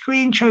it?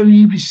 Strange how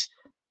he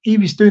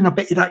was doing a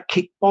bit of that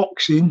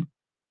kickboxing,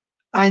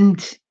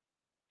 and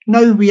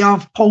now we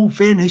have Paul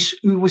Venis,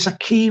 who was a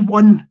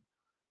K1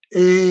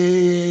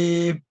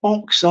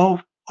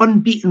 boxer,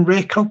 unbeaten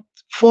record,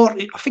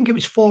 40. I think it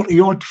was 40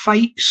 odd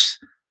fights.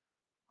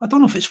 I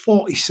don't know if it's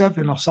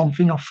 47 or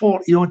something, or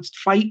 40 odd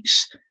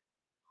fights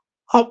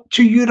up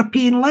to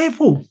European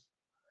level.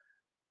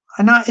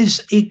 And that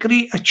is a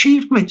great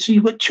achievement. So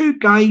you've got two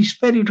guys,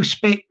 very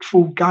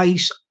respectful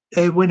guys,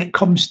 when it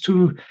comes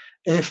to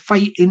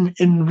fighting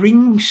in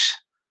rings.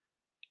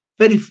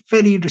 Very,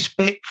 very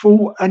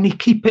respectful, and they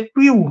keep it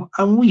real.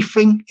 And we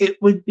think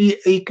it would be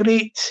a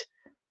great,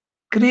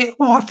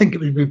 well, I think it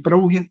would be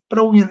brilliant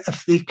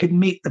if they could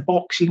make the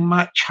boxing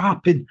match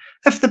happen.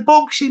 If the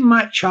boxing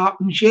match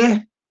happens,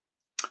 yeah,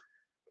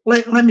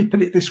 let me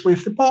put it this way.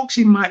 If the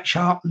boxing match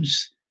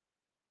happens,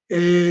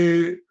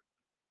 they're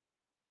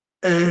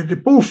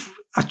both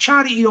a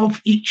charity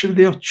of each of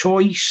their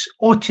choice,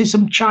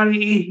 autism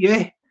charity,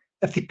 yeah,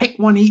 if they pick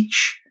one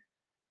each,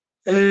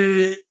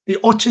 the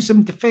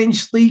Autism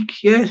Defence League,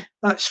 yeah,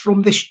 that's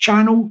from this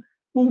channel,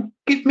 will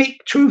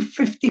make two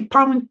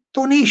 £50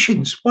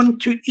 donations, one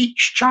to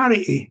each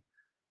charity.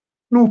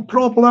 No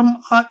problem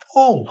at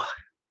all.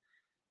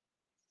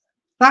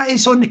 That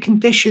is on the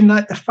condition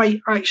that the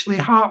fight actually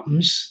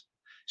happens.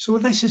 So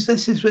this is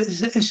where,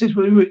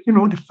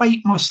 the fight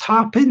must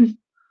happen,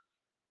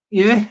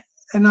 yeah,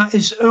 and that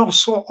is our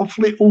sort of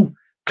little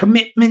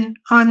commitment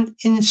and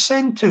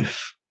incentive.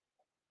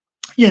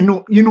 You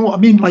know what I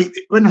mean? Like,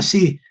 when I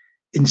say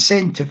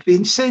incentive, the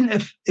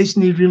incentive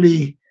isn't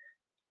really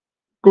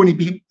going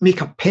to make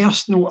a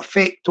personal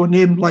effect on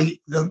them, like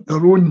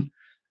their own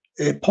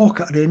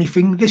pocket or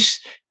anything.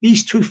 These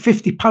two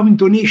 £50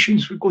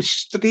 donations would go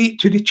straight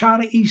to the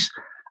charities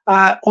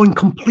on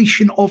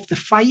completion of the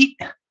fight.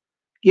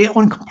 Yeah,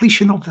 on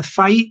completion of the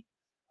fight,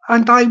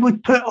 and I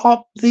would put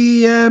up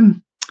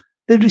the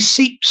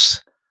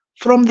receipts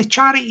from the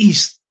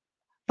charities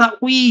that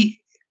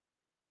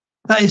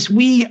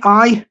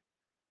I,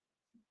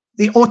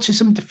 the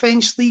Autism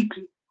Defence League,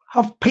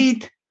 have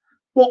paid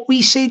what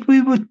we said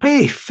we would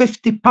pay,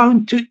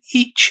 £50 to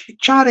each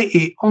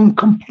charity on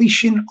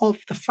completion of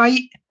the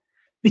fight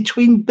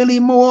between Billy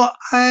Moore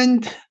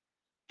and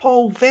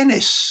Paul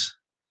Venis.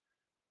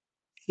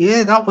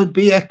 Yeah, that would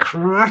be a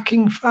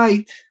cracking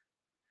fight.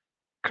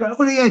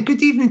 Oh, yeah,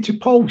 good evening to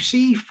Paul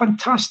C.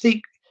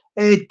 Fantastic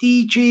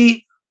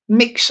DJ,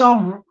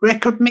 mixer,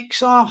 record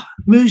mixer,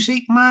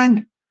 music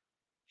man.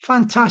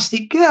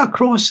 Fantastic. Get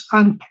across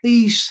and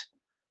please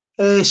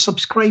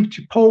subscribe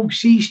to Paul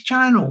C's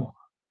channel.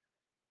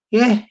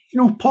 Yeah,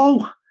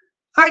 Paul.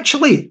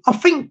 Actually, I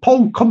think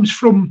Paul comes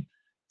from.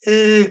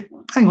 Hang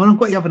on, I've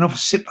got to have another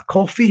sip of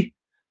coffee.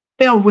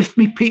 Bear with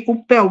me,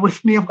 people. Bear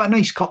with me. I've got a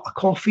nice cup of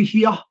coffee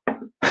here.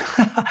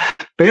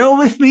 Bear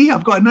with me.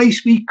 I've got a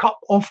nice wee cup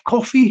of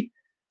coffee.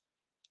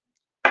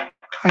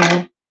 Hang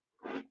on.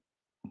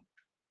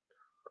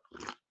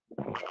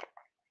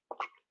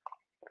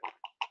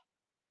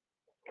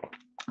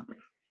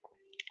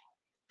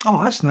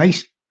 Oh, that's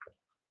nice.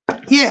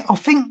 Yeah, I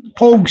think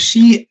Paul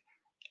C.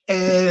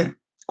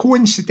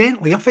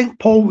 Coincidentally, I think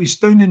Paul was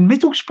down in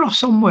Middlesbrough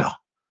somewhere.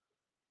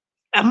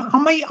 I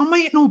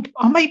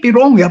might be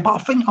wrong there, but I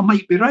think I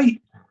might be right.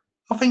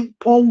 I think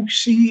Paul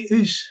C.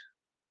 is.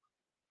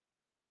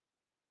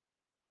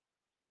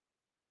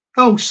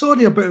 Oh,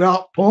 sorry about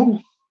that,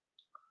 Paul.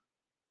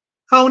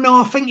 Oh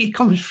no, I think he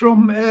comes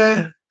from.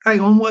 Hang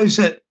on, what is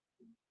it?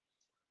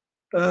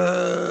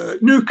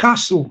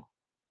 Newcastle.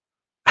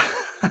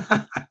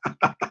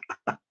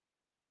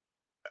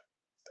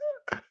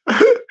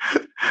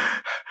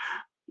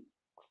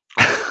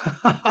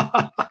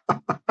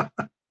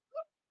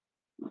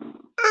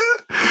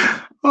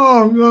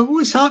 Oh, God,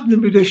 what's happening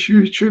with this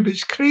YouTube?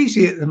 It's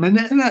crazy at the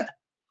minute, isn't it?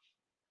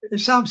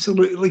 It's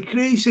absolutely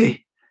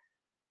crazy.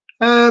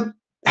 I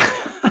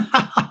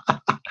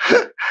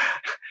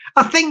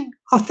think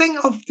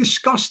I've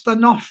discussed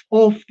enough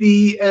of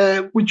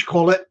the what do you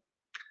call it?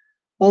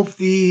 Of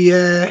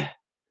the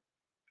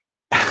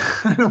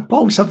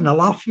Paul's having a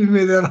laugh with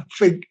me there, I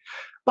think.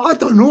 But I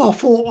don't know. I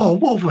thought, oh,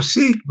 what have I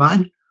said,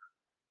 man?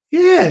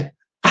 Yeah.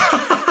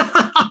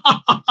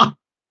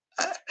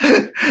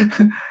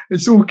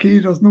 It's okay,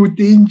 there's no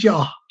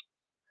danger.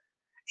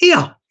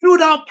 Here, you know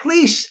that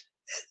place?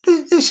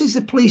 This is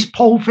the place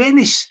Paul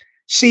Venis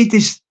said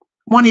is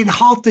one of the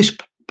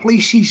hardest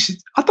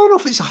places. I don't know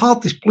if it's the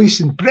hardest place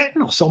in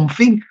Britain or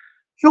something.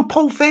 You know,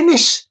 Paul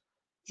Venis,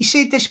 he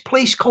said this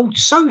place called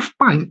South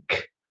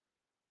Bank.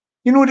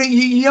 You know that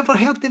you ever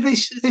heard of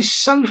this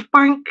South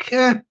Bank,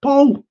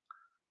 Paul?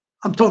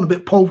 I'm talking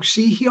about Paul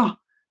C here.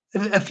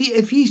 If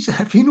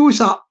he knows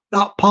that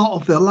part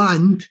of the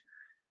land,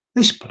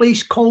 this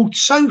place called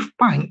South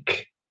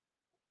Bank.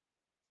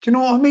 Do you know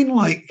what I mean?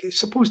 Like, it's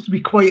supposed to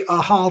be quite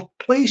a hard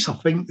place, I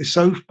think, the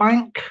South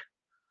Bank.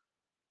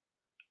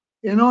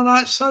 You know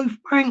that South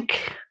Bank?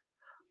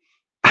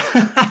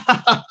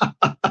 I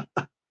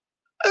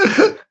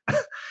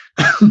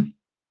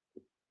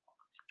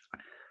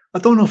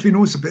don't know if he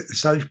knows about the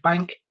South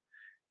Bank.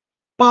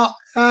 But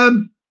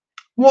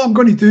what I'm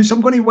going to do is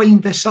I'm going to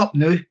wind this up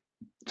now.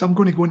 So I'm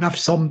going to go and have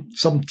some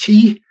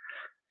tea.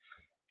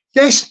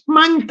 Yes,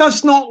 man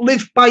does not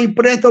live by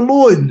bread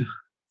alone.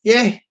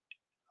 Yeah,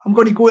 I'm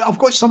going to go. I've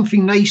got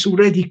something nice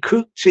already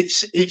cooked.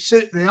 It's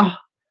out there.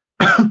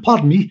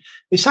 Pardon me.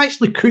 It's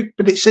actually cooked,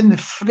 but it's in the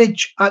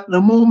fridge at the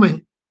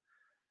moment.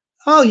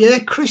 Oh yeah,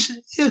 Chris.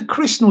 Yeah,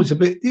 Chris knows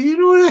about. Do you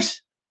know this?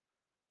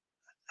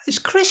 Is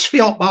Chris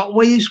felt that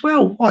way as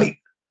well? Like,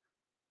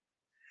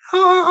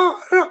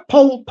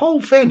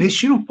 Paul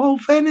Venis. You know Paul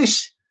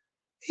Venis.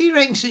 He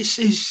reckons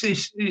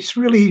it's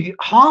really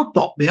hard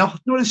up there.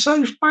 You know the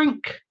South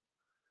Bank.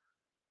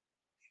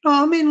 You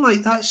know what I mean?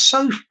 Like that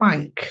South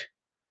Bank.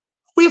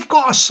 We've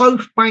got a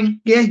South Bank,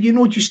 yeah, you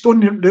know, just on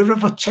the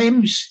River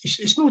Thames.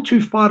 It's not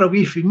too far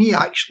away from me,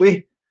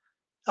 actually.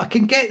 I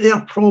can get there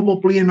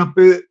probably in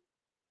about,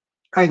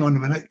 hang on a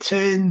minute,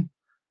 10,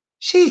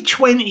 say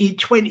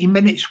 20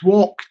 minutes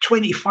walk,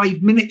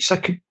 25 minutes.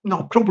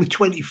 Probably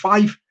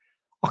 25.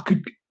 I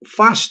could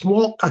fast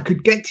walk. I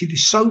could get to the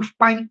South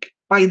Bank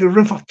by the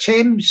River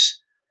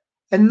Thames.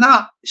 And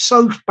that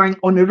South Bank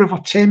on the River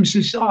Thames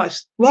is,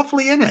 it's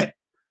lovely, isn't it?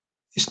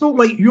 It's not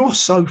like your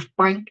South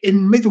Bank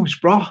in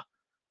Middlesbrough.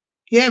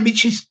 Yeah,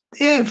 which is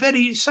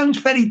it sounds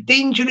very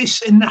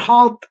dangerous in the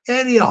hard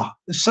area,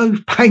 the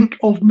South Bank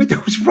of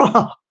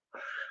Middlesbrough.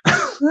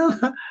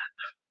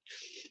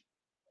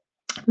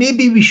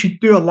 Maybe we should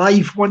do a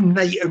live one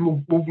night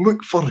and we'll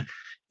look for,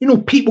 you know,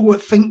 people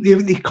that think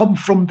they come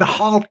from the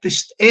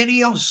hardest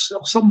areas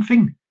or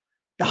something.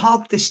 The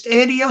hardest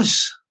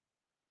areas.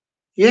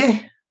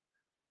 Yeah.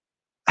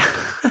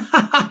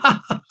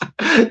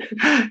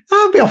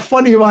 That'd be a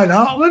funny one,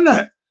 wouldn't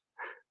it?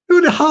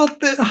 The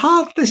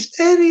hardest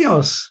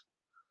areas.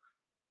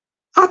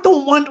 I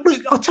don't want.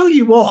 Look, I'll tell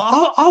you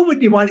what. I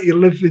wouldn't want to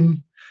live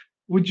in.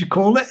 Would you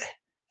call it?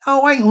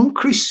 Oh, hang on.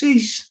 Chris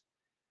says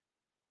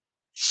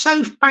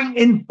South Bank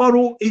in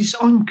Borough is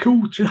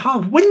uncool to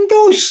have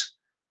windows.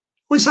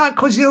 Was that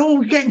because they're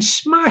all getting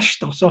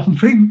smashed or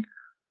something?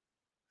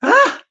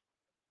 Huh?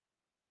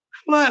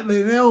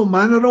 Flatly hell,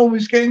 man. They're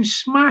always getting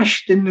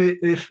smashed in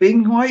the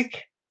thing,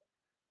 like.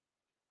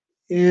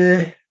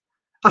 Yeah.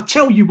 I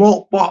tell you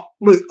what, but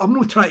look, I'm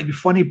not trying to be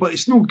funny, but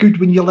it's no good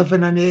when you live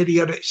in an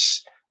area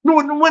that's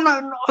when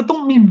I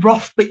don't mean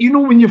rough, but you know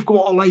when you've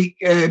got like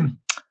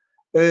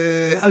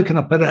how can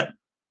I put it?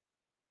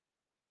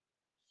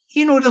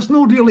 You know, there's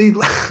no really.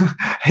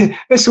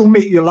 This will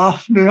make you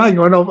laugh. Now, hang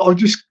on, I'll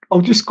just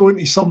go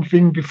into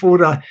something before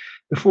the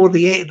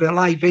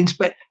live ends.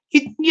 But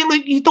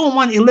you don't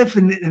want to live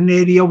in an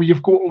area where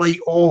you've got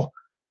like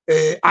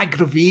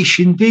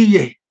aggravation, do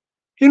you?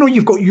 You know,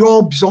 you've got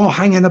yobs all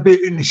hanging about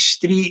in the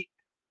street,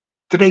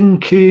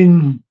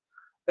 drinking,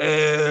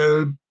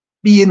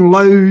 being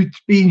loud,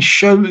 being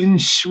shouting,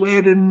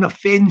 swearing,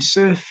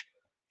 offensive,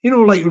 you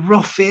know, like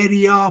rough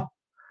area,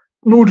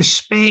 no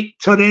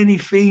respect or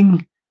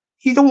anything.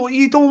 You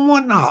don't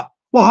want that.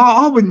 Well,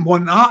 I wouldn't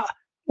want that.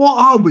 What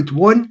I would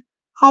want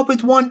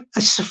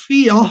a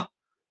sphere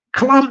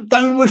clamp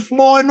down with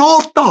law and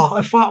order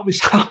if that was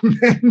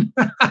happening.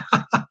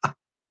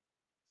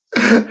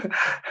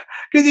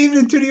 Good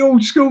evening to the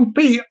old school,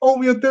 Pete.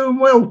 Hope you're doing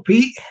well,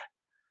 Pete.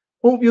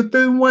 Hope you're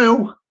doing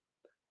well.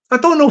 I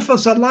don't know if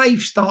there's a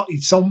live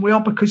started somewhere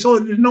because all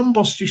the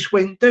numbers just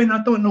went down.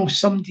 I don't know if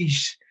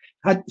somebody's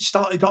had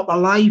started up a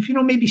live. You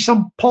know, maybe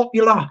some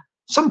popular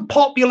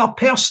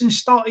person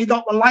started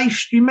up a live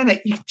stream in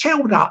it. You can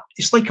tell that.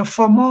 It's like a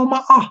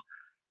thermometer.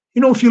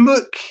 You know, if you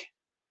look,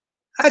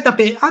 I had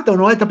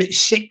about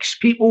 6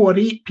 people or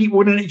 8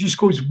 people, and then it just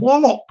goes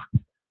wallop.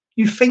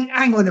 You think,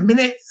 hang on a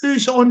minute,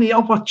 who's on the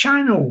other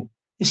channel?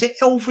 Is it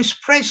Elvis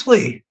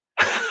Presley?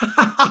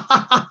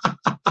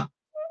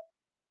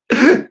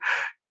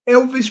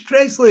 Elvis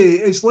Presley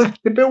has left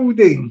the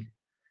building.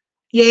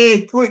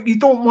 Yeah, look, you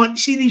don't want,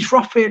 see these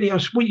rough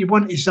areas, what you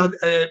want is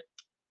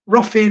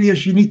rough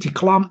areas you need to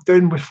clamp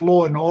down with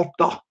law and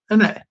order,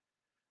 innit? Do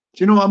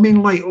you know what I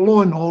mean? Like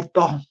law and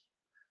order.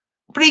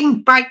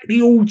 Bring back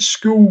the old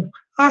school.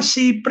 I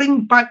say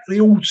bring back the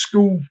old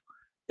school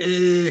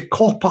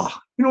copper.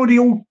 You know, the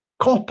old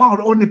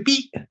copper on the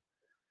beat.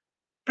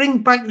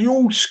 Bring back the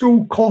old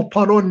school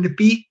copper on the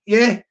beat,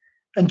 yeah?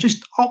 And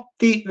just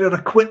update their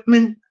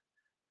equipment.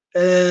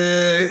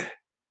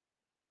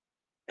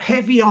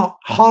 Heavier,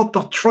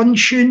 harder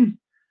truncheon,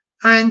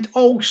 and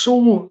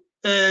also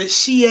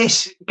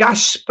CS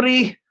gas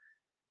spray,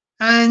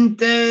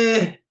 and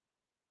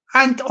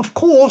of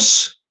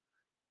course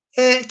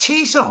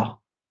taser,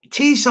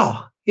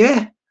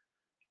 yeah.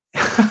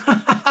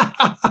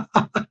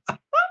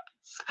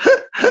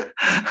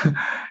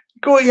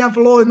 Got to have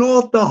law and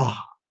order.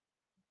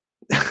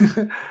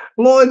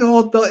 Law and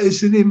order is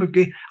the name of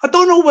the game. I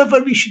don't know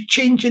whether we should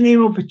change the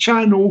name of the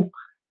channel.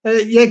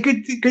 Yeah,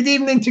 good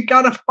evening to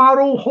Gareth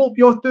Barrow. Hope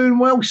you're doing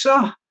well,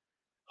 sir.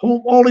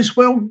 Hope all is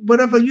well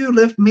wherever you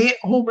live, mate.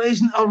 Hope it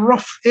isn't a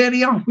rough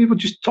area. We were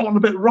just talking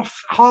about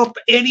rough, hard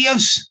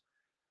areas.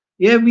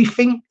 Yeah, we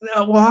think,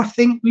 well, I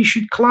think we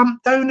should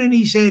clamp down in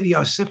these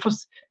areas. If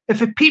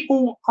the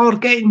people are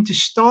getting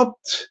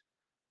disturbed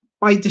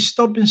by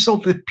disturbance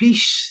of the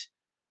peace,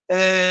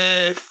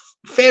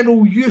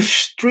 feral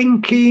youths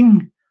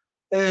drinking,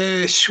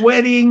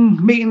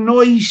 swearing, making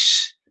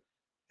noise,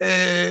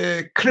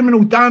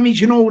 criminal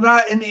damage and all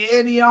that in the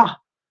area,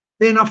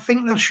 then I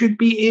think there should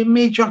be a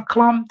major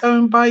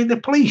clampdown by the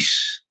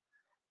police.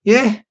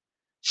 Yeah,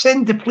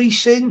 send the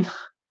police in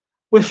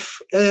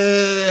with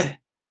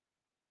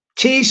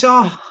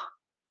taser,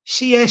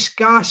 CS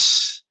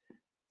gas,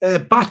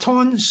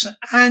 batons,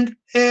 and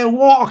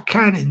water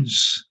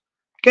cannons.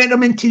 Get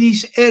them into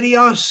these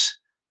areas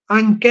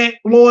and get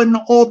law and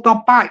order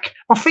back.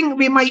 I think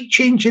we might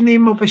change the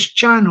name of this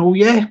channel,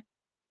 yeah?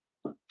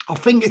 I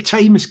think the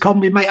time has come.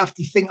 We might have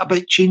to think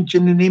about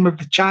changing the name of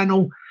the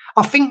channel.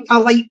 I think I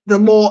like the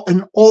law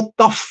and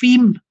order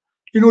theme.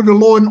 You know, the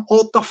law and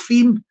order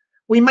theme.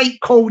 We might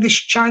call this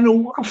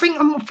channel, I'm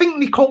thinking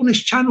we call this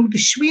channel the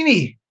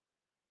Sweeney.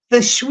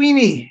 The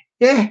Sweeney,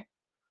 yeah?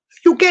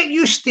 You'll get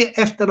used to it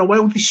after a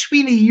while. The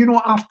Sweeney, you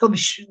know, after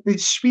the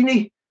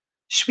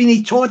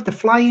Sweeney Todd, the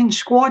flying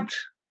squad.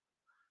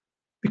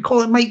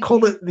 Might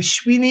call it the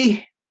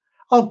Sweeney.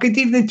 Oh, good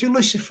evening to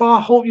Lucifer.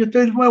 Hope you're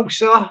doing well,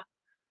 sir.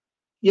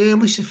 Yeah,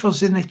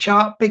 Lucifer's in the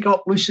chat. Big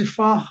up,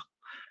 Lucifer.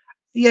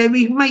 Yeah,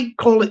 we might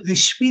call it the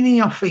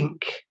Sweeney, I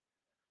think.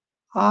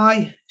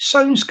 Aye,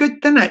 sounds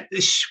good, doesn't it?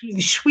 The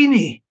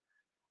Sweeney.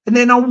 And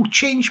then I will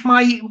change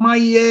my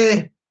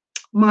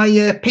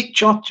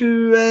picture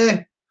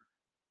to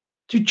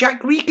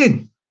Jack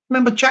Regan.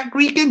 Remember Jack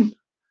Regan?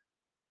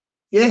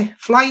 Yeah,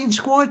 Flying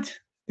Squad,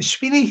 the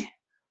Sweeney.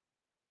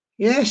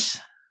 Yes,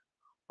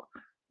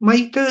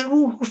 might do it.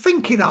 We'll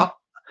think of that.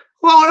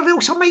 Well,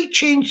 else I might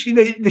change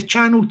the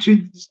channel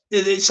to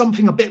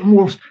something a bit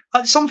more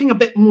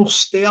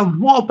stern.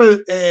 What about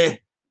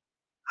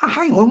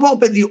hang on? What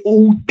about the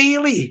Old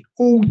Bailey?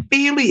 Old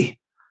Bailey.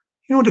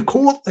 You know the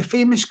court, the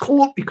famous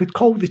court. We could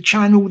call the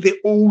channel the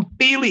Old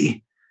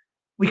Bailey.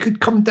 We could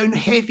come down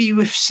heavy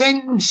with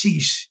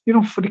sentences. You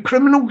know, for the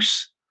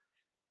criminals,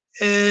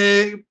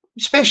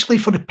 especially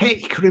for the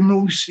petty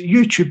criminals,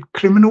 YouTube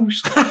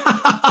criminals.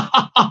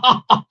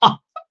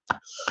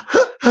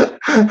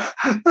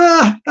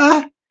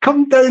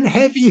 Come down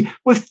heavy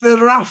with the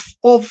wrath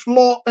of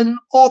law and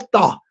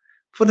order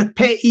for the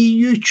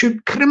petty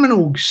YouTube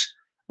criminals.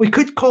 We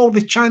could call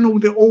the channel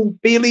the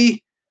Old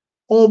Bailey,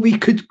 or we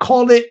could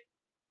call it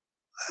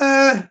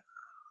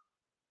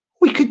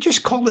we could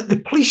just call it the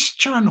police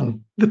channel.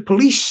 The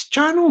police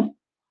channel.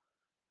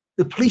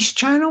 The police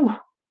channel.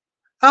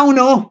 I don't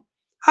know.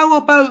 How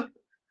about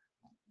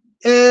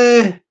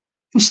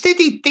instead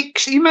of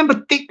Dixon, you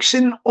remember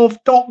Dixon of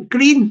Dock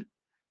Green?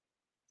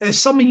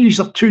 Some of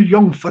you are too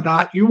young for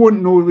that. You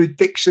won't know who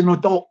Dixon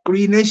of Dock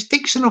Green is.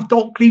 Dixon of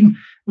Dock Green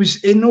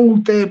was an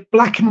old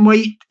black and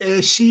white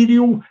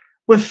serial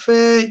with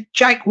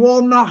Jack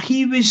Warner.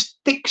 He was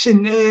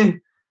Dixon,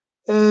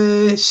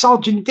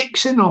 Sergeant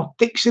Dixon or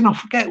Dixon, I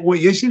forget what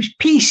he is. He was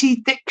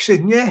PC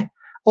Dixon, yeah,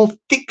 of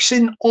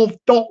Dixon of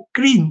Dock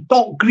Green.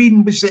 Dock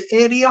Green was the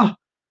area,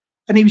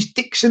 and he was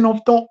Dixon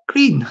of Dock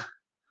Green.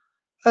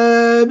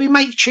 We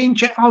might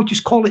change it. I'll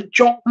just call it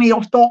Jockney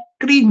of Dock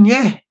Green,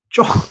 yeah?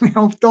 Jockney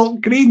of Dock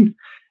Green.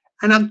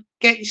 And I'll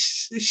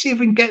see if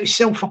we can get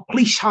yourself a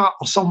police hat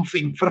or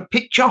something for a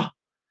picture.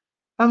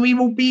 And we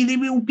will be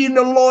in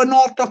the Law and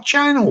Order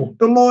channel.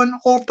 The Law and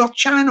Order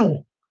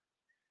channel.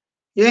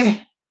 Yeah.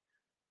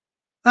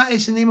 That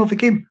is the name of the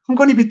game. I'm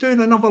going to be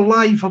doing another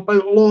live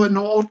about Law and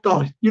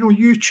Order. You know,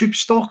 YouTube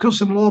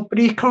stalkers and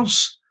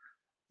lawbreakers.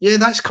 Yeah,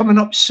 that's coming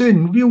up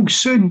soon, real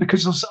soon,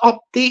 because there's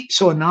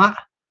updates on that.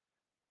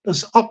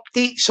 There's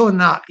updates on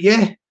that,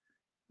 yeah.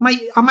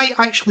 I might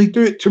actually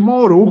do it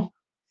tomorrow,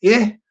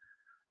 yeah.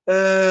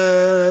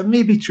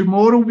 Maybe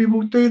tomorrow we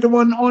will do the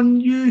one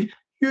on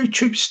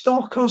YouTube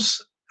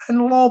stalkers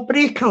and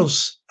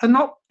lawbreakers, an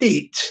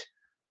update.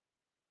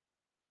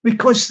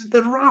 Because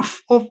the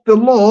wrath of the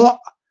law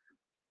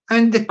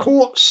and the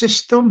court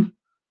system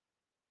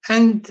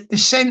and the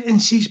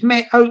sentences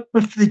met out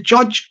with the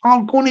judge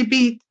are going to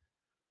be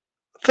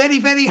very,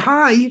 very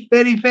high,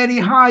 very, very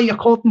high,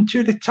 according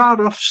to the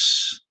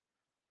tariffs.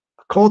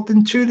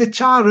 According to the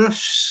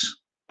tariffs.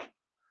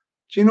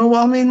 Do you know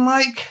what I mean,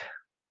 like?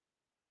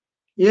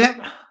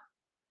 Yep.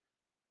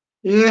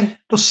 Yeah.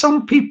 There's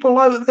some people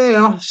out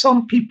there.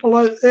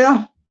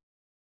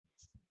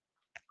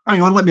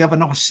 Hang on, let me have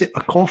another sip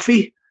of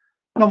coffee.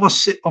 Another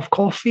sip of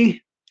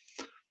coffee.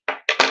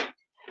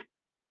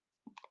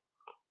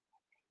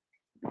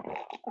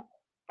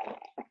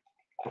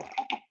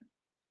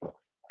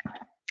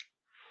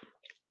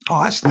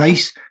 Oh, that's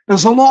nice.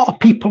 There's a lot of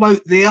people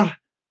out there.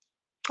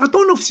 I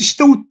don't know if they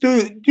still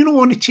do, you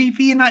know, on the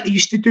TV and that, they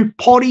used to do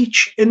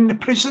porridge in the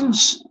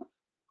prisons.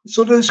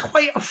 So there's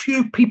quite a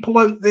few people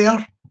out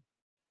there,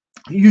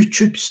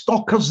 YouTube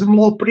stalkers and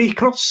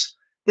lawbreakers.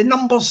 The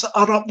numbers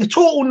are up. The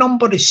total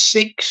number is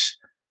 6.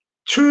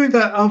 Two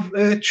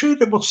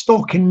that were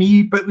stalking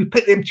me, but we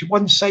put them to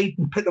one side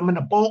and put them in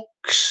a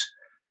box.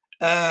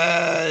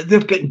 They're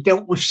getting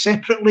dealt with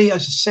separately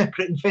as a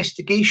separate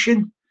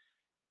investigation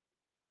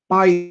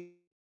by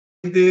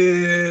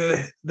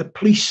the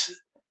police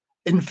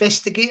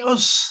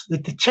investigators. The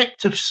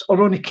detectives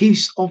are on a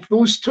case of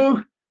those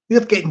two.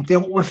 They're getting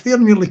dealt with. They're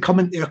nearly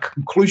coming to a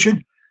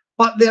conclusion.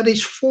 But there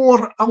is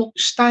 4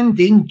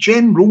 outstanding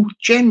general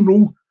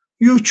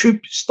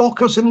YouTube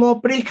stalkers and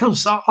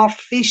lawbreakers that are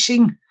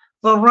facing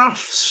the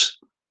wraths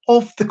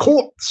of the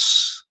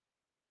courts.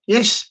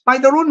 Yes, by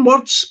their own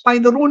words,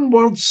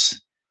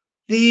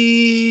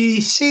 they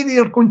say they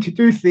are going to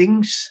do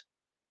things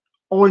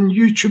on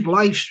YouTube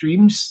live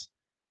streams.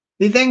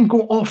 They then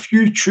go off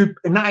YouTube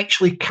and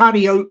actually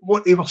carry out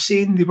what they were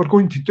saying they were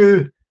going to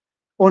do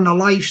on a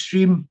live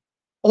stream.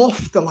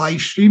 Off the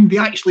live stream, they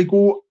actually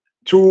go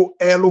to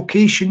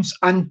locations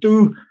and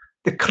do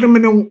the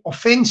criminal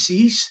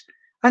offences,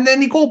 and then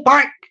they go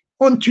back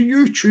onto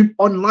YouTube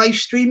on live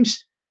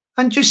streams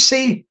and just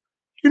say,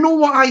 you know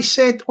what I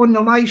said on the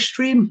live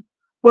stream?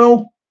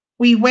 Well,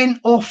 we went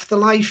off the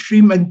live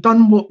stream and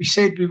done what we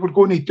said we were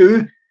going to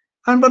do,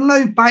 and we're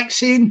now back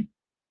saying,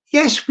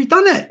 yes, we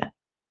done it.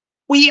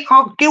 We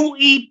are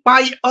guilty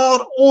by our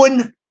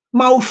own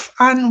mouth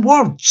and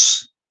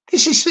words.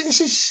 This is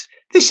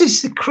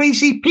the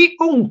crazy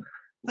people,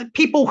 like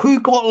people who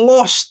got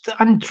lost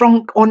and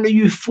drunk on the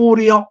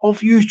euphoria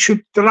of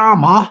YouTube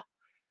drama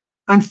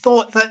and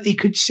thought that they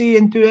could say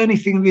and do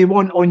anything they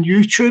want on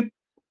YouTube.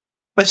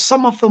 But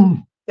some of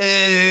them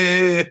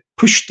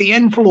pushed the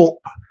envelope,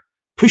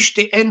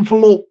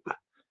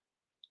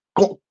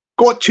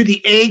 got to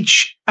the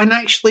edge and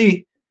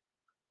actually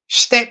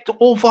stepped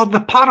over the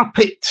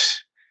parapet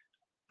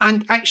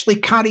and actually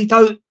carried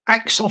out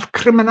acts of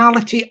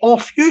criminality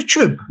off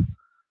YouTube.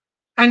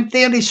 And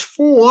there is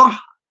 4.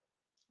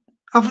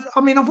 I've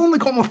only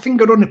got my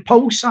finger on the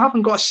pulse. I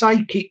haven't got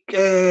psychic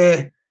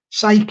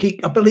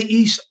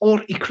abilities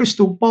or a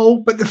crystal ball,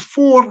 but the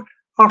 4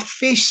 are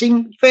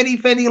facing very,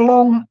 very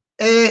long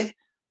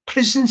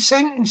prison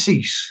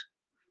sentences.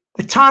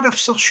 The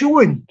tariffs are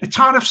showing.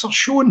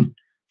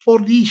 For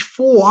these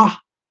 4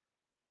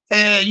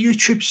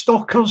 YouTube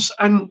stalkers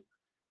and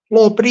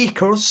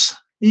lawbreakers.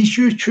 These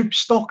YouTube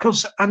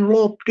stalkers and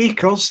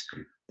lawbreakers.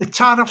 The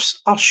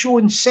tariffs are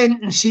showing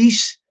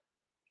sentences,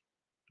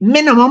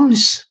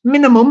 minimums,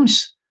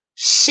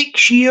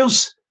 6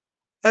 years.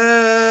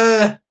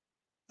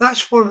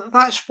 That's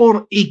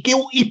for a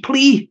guilty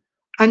plea.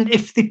 And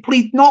if they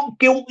plead not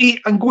guilty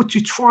and go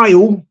to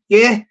trial,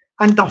 yeah,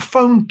 and are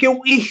found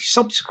guilty,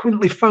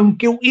 subsequently found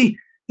guilty,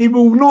 they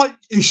will not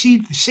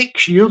receive the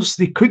 6 years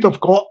they could have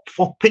got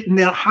for putting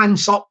their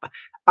hands up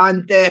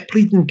and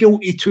pleading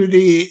guilty to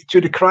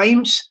the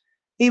crimes.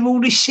 They will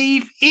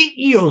receive 8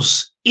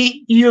 years.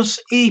 8 years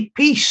a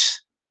piece.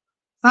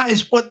 That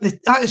is what the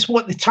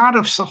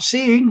tariffs are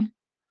saying.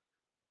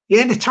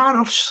 Yeah, the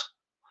tariffs.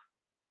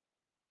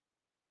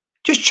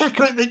 Just check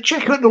out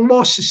the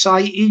Law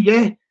Society.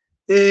 Yeah,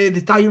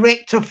 the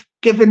directive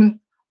given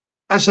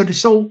as a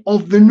result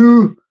of the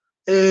new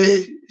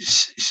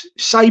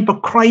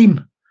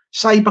cybercrime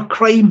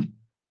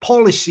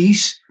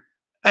policies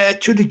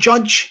to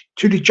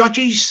the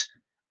judges,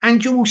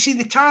 and you will see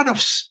the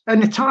tariffs,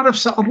 and the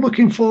tariffs that are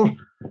looking for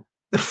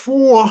the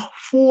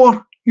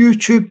four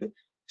YouTube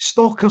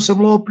stalkers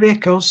and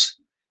lawbreakers.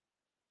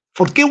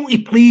 For guilty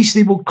pleas,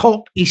 they will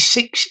cop a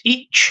 6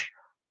 each.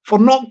 For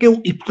not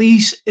guilty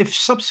pleas, if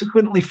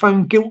subsequently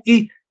found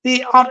guilty,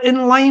 they are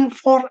in line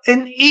for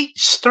an 8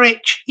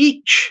 stretch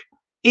each.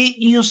 8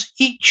 years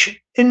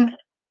each in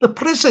the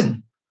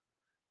prison.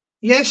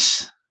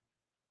 Yes.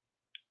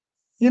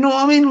 You know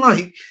what I mean?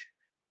 Like,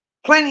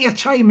 plenty of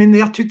time in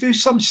there to do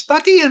some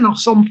studying or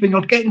something,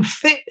 or getting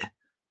fit.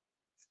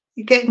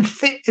 Getting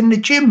fit in the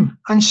gym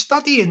and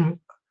studying.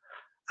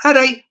 All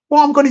right,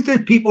 what I'm going to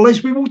do, people,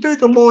 is we will do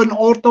the Law and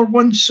Order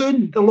one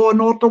soon. The Law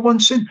and Order one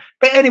soon.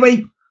 But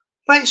anyway,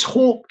 let's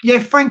hope. Yeah,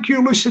 thank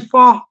you,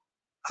 Lucifer.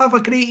 Have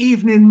a great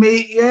evening,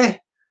 mate. Yeah.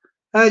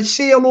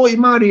 Say hello to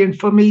Marion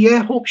for me.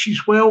 Yeah. Hope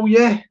she's well.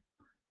 Yeah.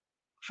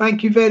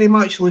 Thank you very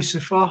much,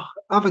 Lucifer.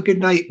 Have a good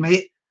night,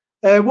 mate.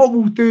 What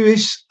we'll do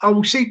is I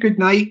will say good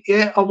night.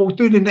 Yeah. I will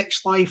do the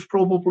next live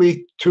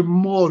probably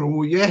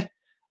tomorrow. Yeah.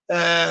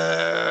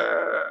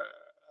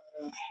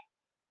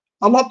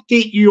 I'll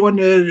update you on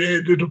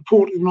the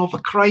reporting of a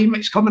crime.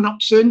 It's coming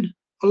up soon.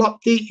 I'll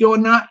update you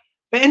on that.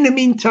 But in the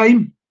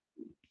meantime,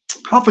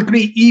 have a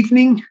great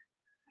evening.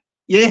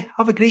 Yeah,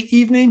 have a great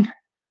evening.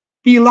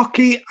 Be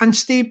lucky and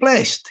stay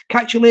blessed.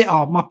 Catch you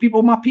later, my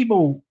people, my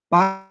people.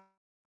 Bye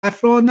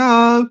for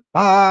now.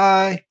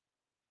 Bye.